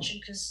want to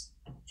mention, because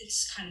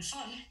it's kind of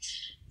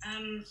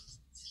fun,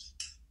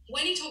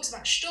 when he talks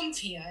about Stumpf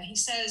here, he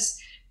says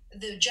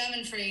the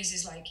German phrase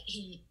is like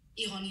he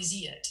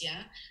ironisiert,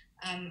 yeah?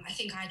 I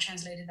think I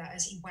translated that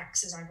as he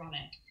waxes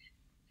ironic.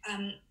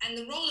 And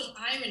the role of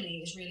irony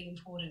is really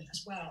important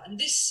as well. And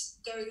this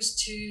goes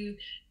to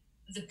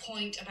the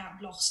point about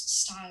Bloch's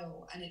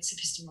style and its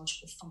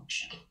epistemological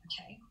function,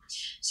 okay?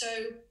 So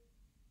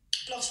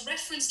Bloch's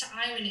reference to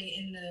irony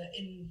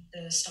in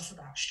the stuff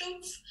about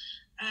Stumpf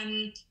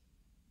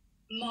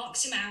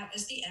marks him out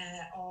as the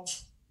heir of,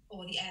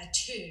 or the heir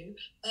to,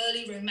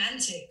 early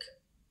romantic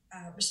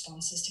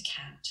responses to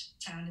Kant,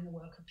 found in the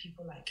work of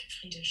people like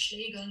Friedrich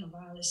Schlegel,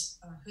 Novalis,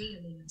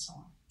 Hölderlin, and so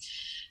on.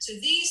 So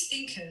these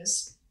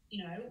thinkers,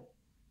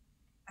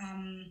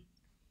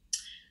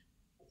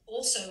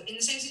 also in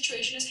the same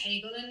situation as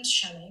Hegel and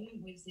Schelling,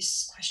 with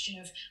this question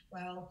of,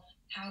 well,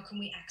 how can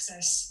we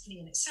access the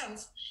in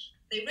itself?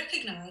 They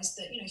recognize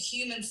that,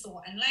 human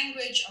thought and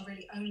language are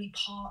really only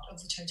part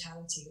of the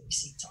totality that we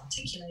seek to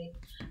articulate.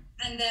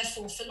 And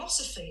therefore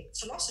philosophy,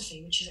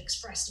 which is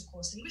expressed, of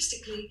course,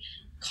 linguistically,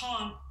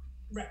 can't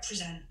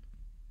represent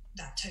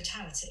that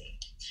totality.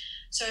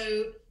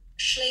 So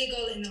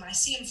Schlegel in the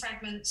Lyceum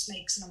Fragments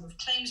makes a number of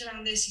claims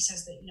around this. He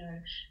says that,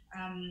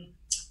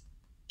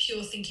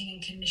 pure thinking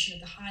and cognition of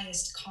the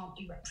highest can't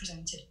be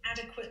represented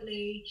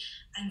adequately,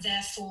 and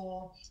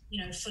therefore,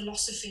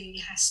 philosophy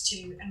has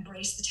to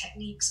embrace the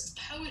techniques of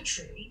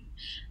poetry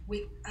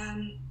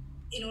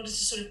in order to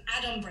sort of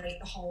adumbrate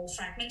the whole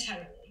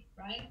fragmentarily,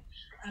 right?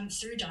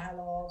 Through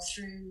dialogue,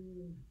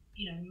 through,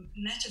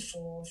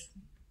 metaphor,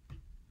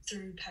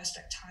 through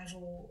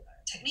perspectival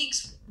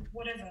techniques,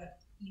 whatever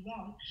you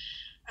want.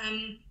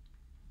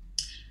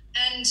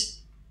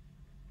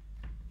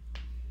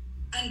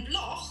 And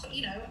Bloch,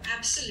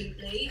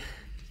 absolutely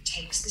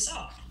takes this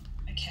up,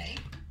 okay?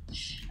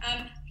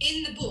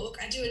 In the book,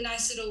 I do a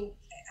nice little,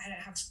 I don't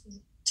have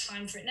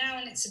time for it now,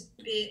 and it's a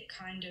bit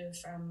kind of,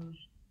 I'm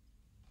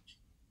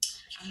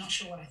not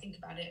sure what I think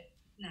about it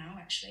now,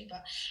 actually,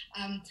 but,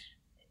 I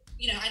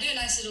do a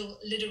nice little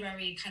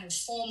literary kind of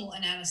formal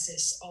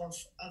analysis of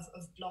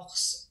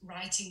Bloch's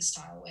writing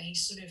style, where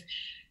he's sort of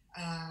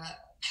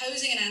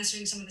posing and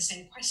answering some of the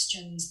same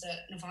questions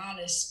that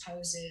Novalis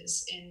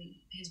poses in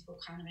his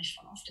book Heinemische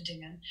von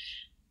Ofterdingen,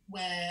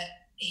 where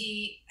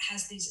he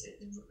has these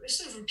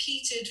sort of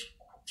repeated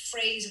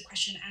phrase of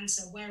question and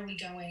answer, where are we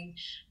going?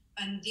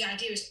 And the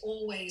idea is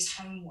always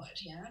homeward,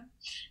 yeah?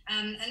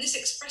 And this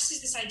expresses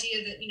this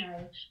idea that,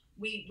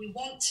 we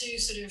want to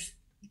sort of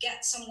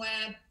get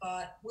somewhere,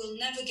 but we'll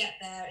never get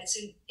there. It's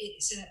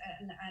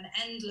an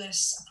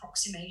endless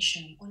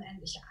approximation,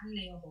 unendliche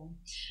Annäherung,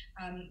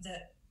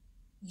 that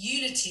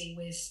unity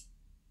with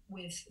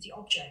the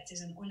object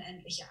is an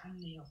unendliche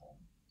Annäherung.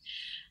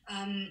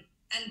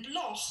 And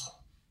Bloch,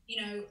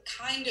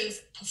 kind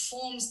of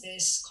performs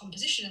this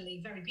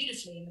compositionally very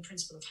beautifully in The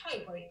Principle of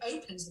Hope, where he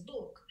opens the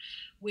book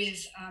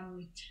with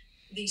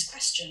these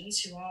questions: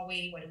 who are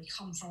we? Where do we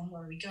come from?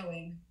 Where are we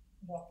going?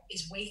 What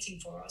is waiting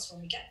for us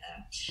when we get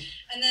there?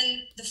 And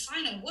then the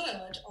final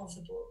word of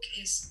the book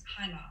is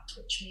Heimat,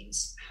 which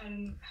means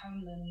home,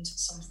 homeland,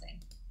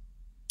 something.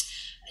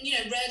 And,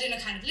 read in a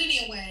kind of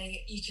linear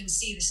way, you can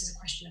see this is a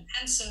question and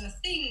answer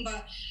thing,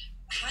 but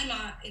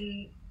Heimat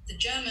in the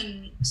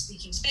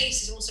German-speaking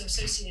space is also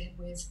associated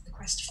with the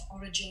quest for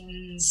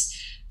origins,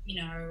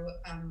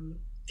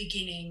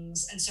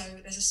 beginnings, and so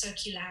there's a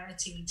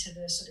circularity to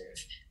the sort of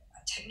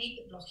technique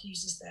that Bloch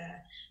uses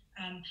there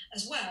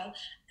as well.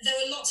 There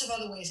are lots of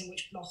other ways in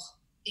which Bloch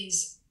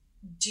is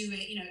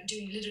doing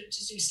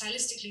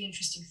stylistically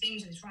interesting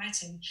things with his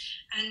writing,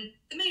 and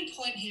the main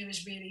point here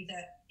is really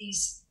that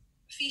these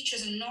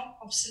features are not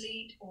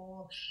obsolete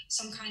or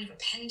some kind of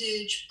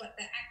appendage, but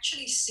they're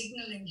actually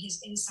signaling his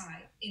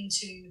insight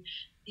into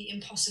the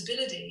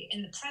impossibility,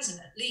 in the present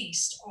at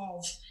least,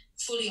 of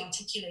fully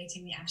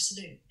articulating the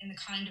absolute in the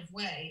kind of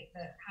way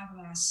that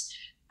Habermas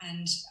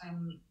and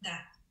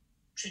that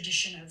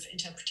tradition of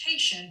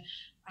interpretation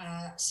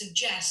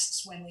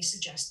suggests when they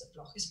suggest that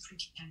Bloch is a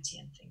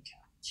pre-Kantian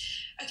thinker.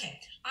 Okay,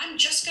 I'm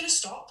just going to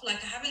stop. I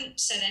haven't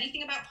said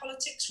anything about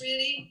politics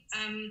really,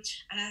 and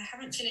I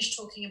haven't finished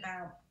talking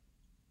about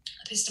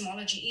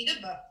epistemology either,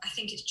 but I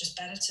think it's just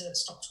better to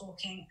stop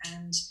talking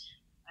and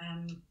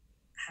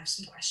have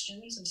some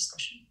questions and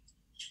discussion.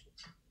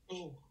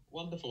 Cool,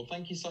 wonderful.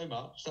 Thank you so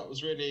much. That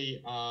was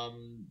really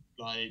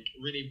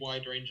really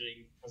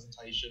wide-ranging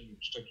presentation,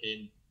 which took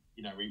in,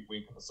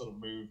 we kind of sort of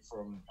moved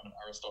from kind of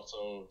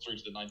Aristotle through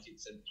to the 19th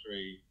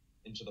century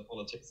into the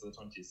politics of the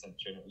 20th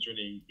century, and it was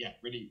really,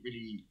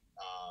 really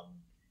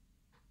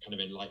kind of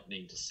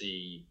enlightening to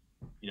see,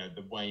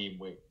 the way in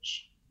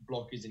which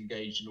Bloch is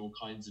engaged in all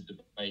kinds of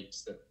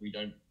debates that we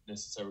don't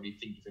necessarily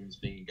think of him as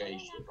being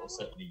engaged with, or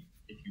certainly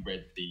if you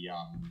read the,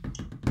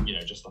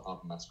 just the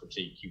Habermas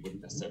critique, you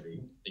wouldn't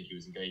necessarily think he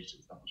was engaged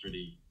in. That was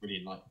really, really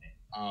enlightening.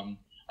 I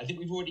think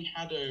we've already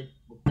had a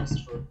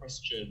request for a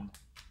question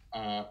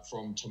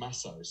from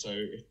Tommaso.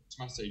 So,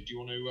 Tommaso, do you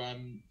want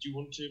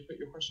to put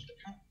your question to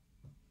Cat?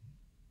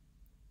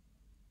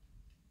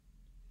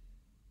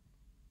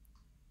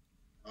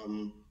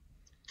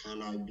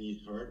 Can I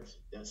be heard?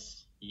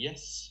 Yes.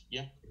 Yes.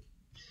 Yeah.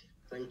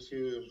 Thank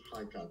you.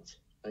 Hi, Cat.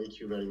 Thank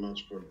you very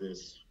much for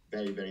this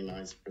very, very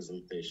nice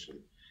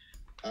presentation.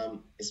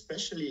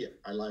 Especially,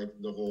 I like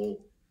the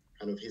whole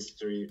kind of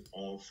history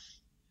of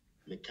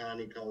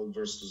mechanical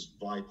versus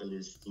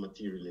vitalist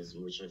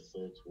materialism, which I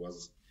thought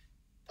was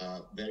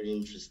very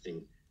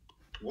interesting.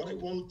 What I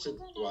wanted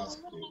to ask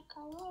you,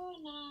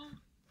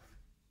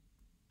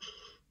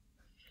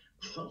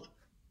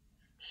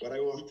 what I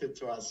wanted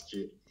to ask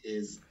you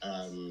is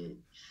to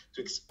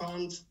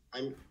expand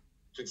a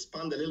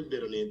little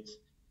bit on it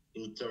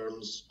in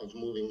terms of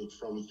moving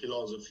from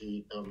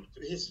philosophy to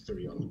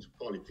history or to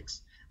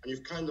politics. And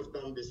you've kind of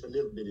done this a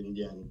little bit in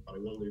the end, but I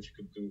wonder if you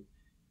could do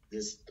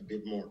this a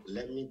bit more.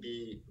 Let me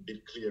be a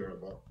bit clearer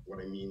about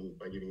what I mean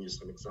by giving you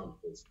some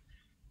examples.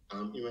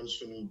 You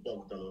mentioned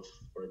Bogdanov,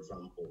 for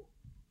example.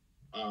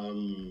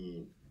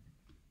 And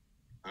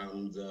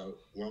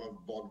one of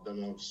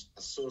Bogdanov's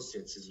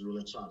associates is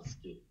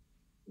Lunacharsky,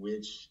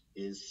 which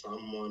is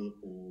someone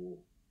who,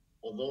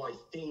 although I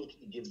think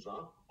he gives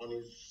up on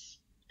his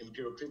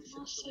empirical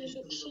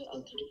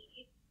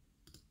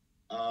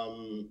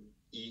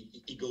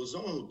he goes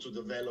on to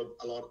develop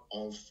a lot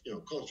of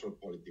cultural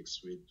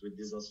politics with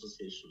this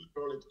association,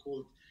 prolet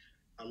cult,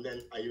 and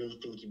then I even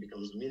think he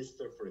becomes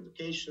minister for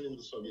education in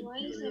the Soviet Union.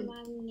 Why is a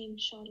man named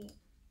Charlotte?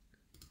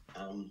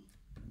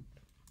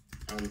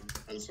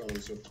 And so on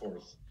and so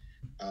forth.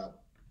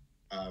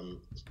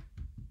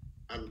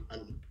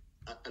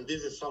 And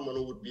this is someone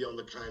who would be on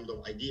the kind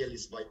of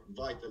idealist,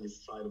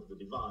 vitalist side of the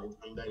divide,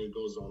 and then he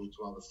goes on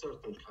to have a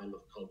certain kind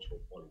of cultural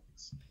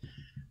politics.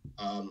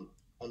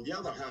 On the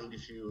other hand,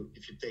 if you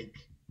take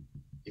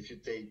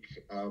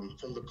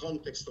from the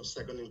context of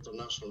Second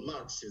International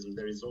Marxism,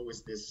 there is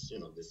always this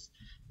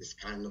this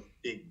kind of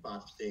big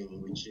bad thing,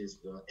 which is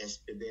the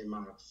SPD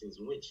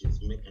Marxism, which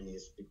is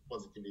mechanistic,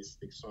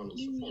 positivistic, so on and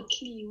so forth.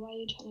 Why are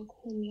you trying to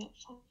call me up?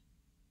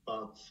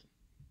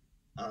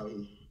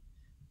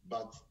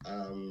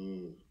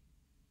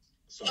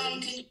 Sorry.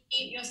 John, can you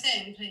mute your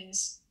thing,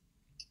 please?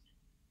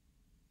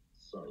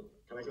 Sorry,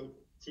 can I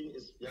continue?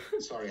 Yeah,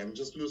 sorry, I'm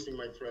just losing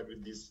my thread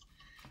with this.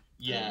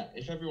 Yeah,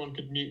 if everyone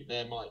could mute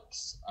their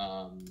mics,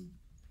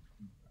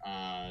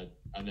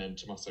 and then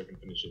Tommaso can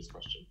finish his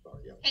question.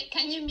 Sorry, yeah.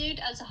 Can you mute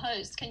as a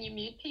host? Can you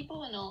mute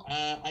people or not?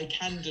 I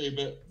can do,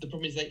 but the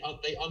problem is they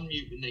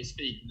unmute when they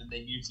speak and then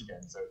they mute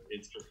again, so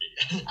it's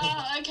tricky.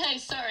 Oh, okay,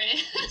 sorry.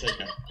 It's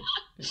okay.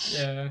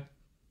 Yeah.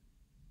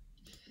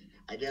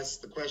 I guess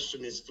the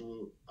question is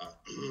to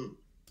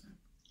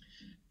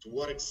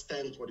what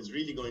extent what is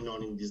really going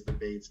on in these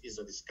debates is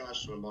a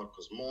discussion about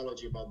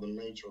cosmology, about the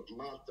nature of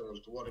matter,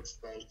 and to what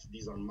extent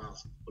these are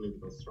masked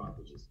political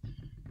strategies.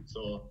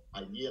 So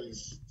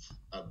idealist,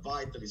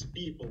 vitalist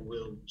people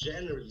will,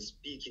 generally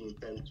speaking,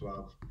 tend to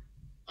have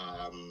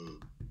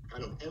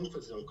kind of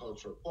emphasis on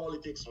cultural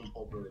politics, on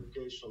popular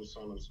education,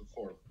 so on and so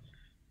forth.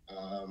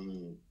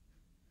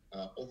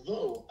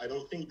 Although I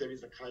don't think there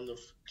is a kind of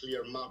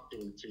clear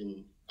mapping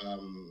between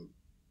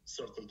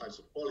certain types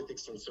of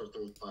politics and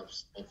certain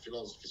types of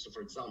philosophy. So,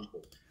 for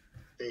example,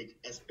 take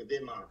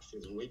SPD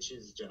Marxism, which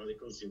is generally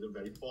considered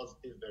very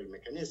positive, very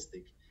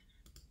mechanistic.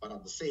 But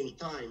at the same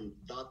time,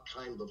 that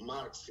kind of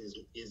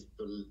Marxism is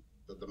the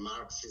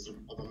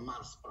Marxism of a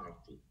mass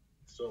party.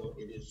 So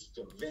it is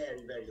to a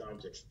very, very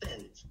large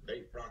extent,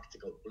 very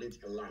practical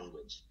political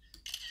language.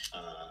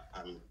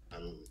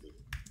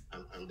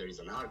 And there is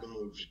an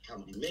argument which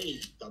can be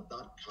made that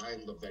that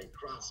kind of very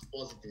crass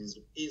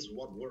positivism is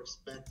what works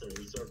better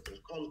in certain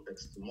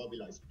contexts to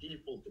mobilize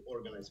people, to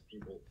organize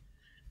people,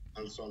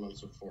 and so on and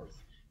so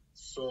forth.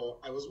 So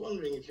I was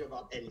wondering if you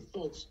have any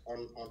thoughts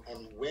on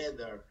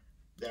whether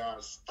there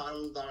are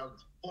standard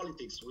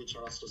politics which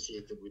are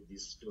associated with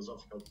these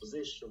philosophical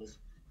positions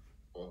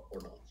or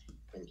not.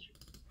 Thank you.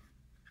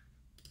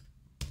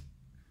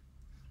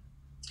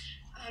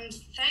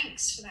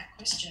 Thanks for that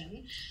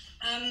question.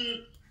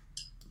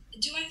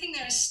 Do I think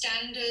there are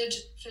standard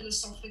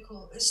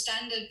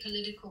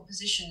political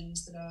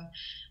positions that are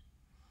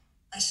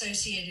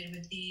associated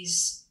with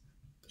these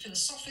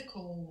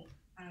philosophical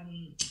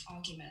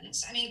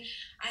arguments? I mean,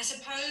 I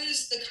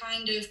suppose the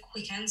kind of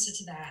quick answer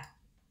to that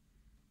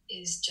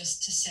is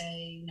just to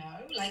say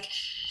no. Like,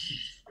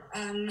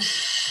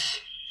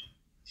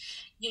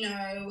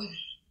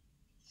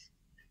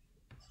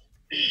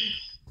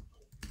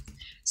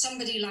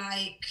 somebody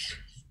like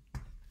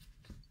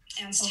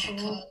Ernst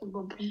Haeckel,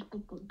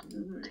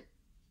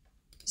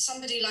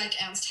 somebody like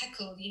Ernst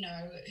Haeckel, you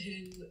know,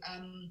 who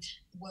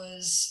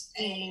was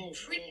a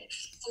pretty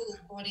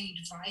full-bodied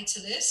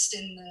vitalist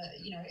in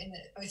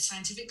both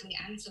scientifically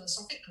and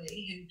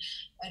philosophically,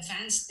 who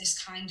advanced this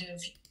kind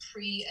of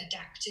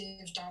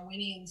pre-adaptive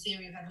Darwinian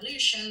theory of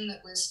evolution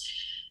that was,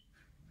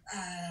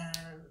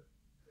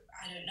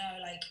 I don't know,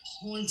 like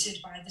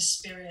haunted by the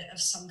spirit of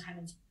some kind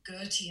of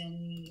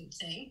Goethean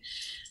thing.